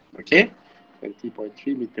 Okay,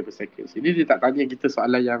 20.3 meter per second. So, ini dia tak tanya kita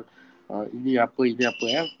soalan yang ini apa.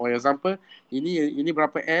 For example, ini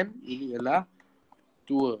berapa N? Ini ialah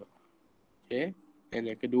 2. Okay, N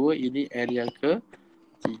yang kedua, ini N yang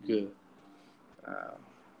ke-3.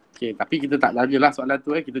 Okay, tapi kita tak tanyalah soalan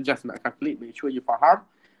tu. Kita just nak calculate, make sure you faham.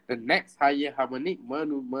 The next higher harmonic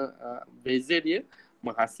beza dia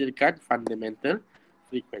menghasilkan fundamental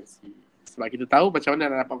frequency. Sebab kita tahu macam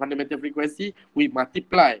mana nak dapat fundamental frequency, we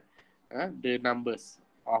multiply the numbers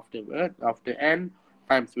of the N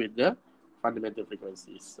times with the fundamental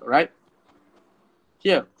frequencies. Alright.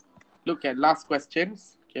 Here, look at last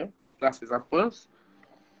questions. Okay, last examples.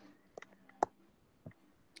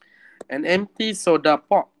 An empty soda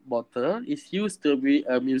pop bottle is used to be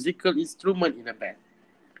a musical instrument in a band.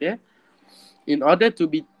 Okay. In order to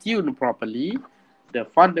be tuned properly, the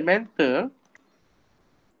fundamental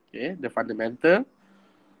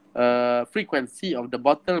frequency of the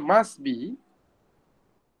bottle must be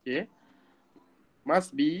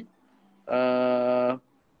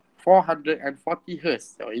 440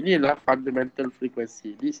 Hz. So inilah fundamental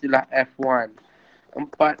frequency. This ialah F1,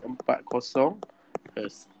 440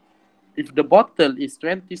 Hz. If the bottle is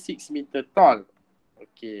 26 meter tall,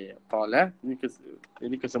 okay, tall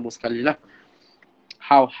ini kesemu sekali lah.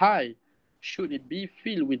 How high should it be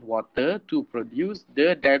filled with water to produce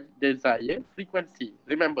the desired frequency?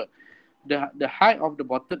 Remember, the height of the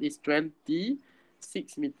bottle is 26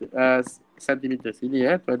 centimeters.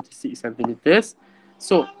 Ini 26 centimeters.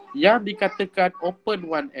 So, yang dikatakan open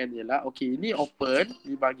one end ialah, okay, ini open,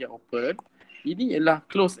 ini bahagian open. Ini ialah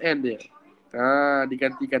close end dia.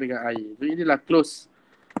 Digantikan dengan air. So, inilah close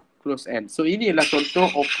end. So, ini ialah contoh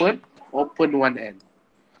open one end.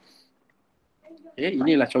 Okay,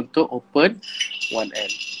 inilah contoh open one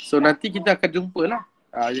end. So nanti kita akan jumpa lah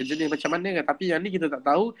yang jenis macam mana kan. Tapi yang ni kita tak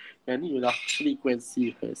tahu. Yang ni ialah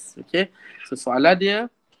frekuensi Hertz. Okay. So soalan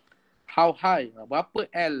dia, how high? Berapa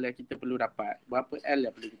L yang kita perlu dapat? Berapa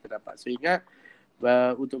L yang perlu kita dapat? So ingat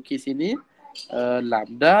untuk kes ini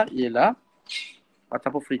lambda ialah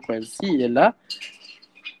ataupun frekuensi ialah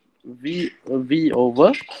V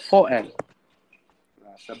over 4L.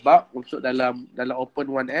 Sebab untuk dalam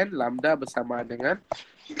open one end, lambda bersama dengan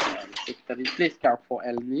kita replacekan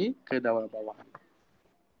 4L ni ke bawah.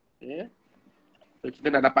 Okay. So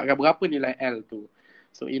kita nak dapatkan berapa nilai L tu.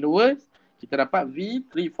 So in other words, kita dapat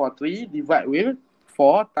V343 divide with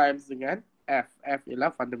 4 times dengan F. F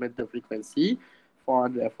ialah fundamental frequency.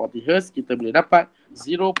 440 Hz, kita boleh dapat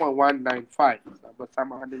 0.195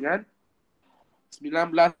 bersama dengan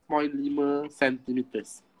 19.5 cm.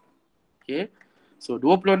 Okay. So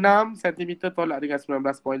 26 cm tolak dengan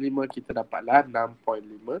 19.5, kita dapatlah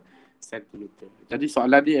 6.5 cm. Jadi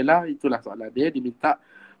soalan dia ialah, itulah soalan dia, diminta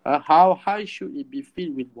how high should it be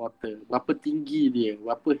filled with water? Berapa tinggi dia?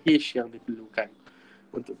 Berapa H yang diperlukan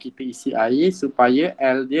untuk kita isi air supaya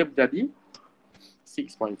L dia menjadi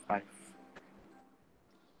 6.5.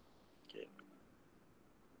 Okay.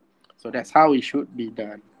 So that's how it should be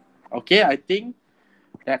done. Okay, I think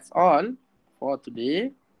that's all for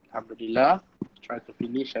today. Alhamdulillah, try to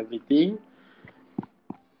finish everything.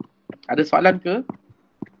 Ada soalan ke?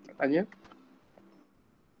 Nak tanya?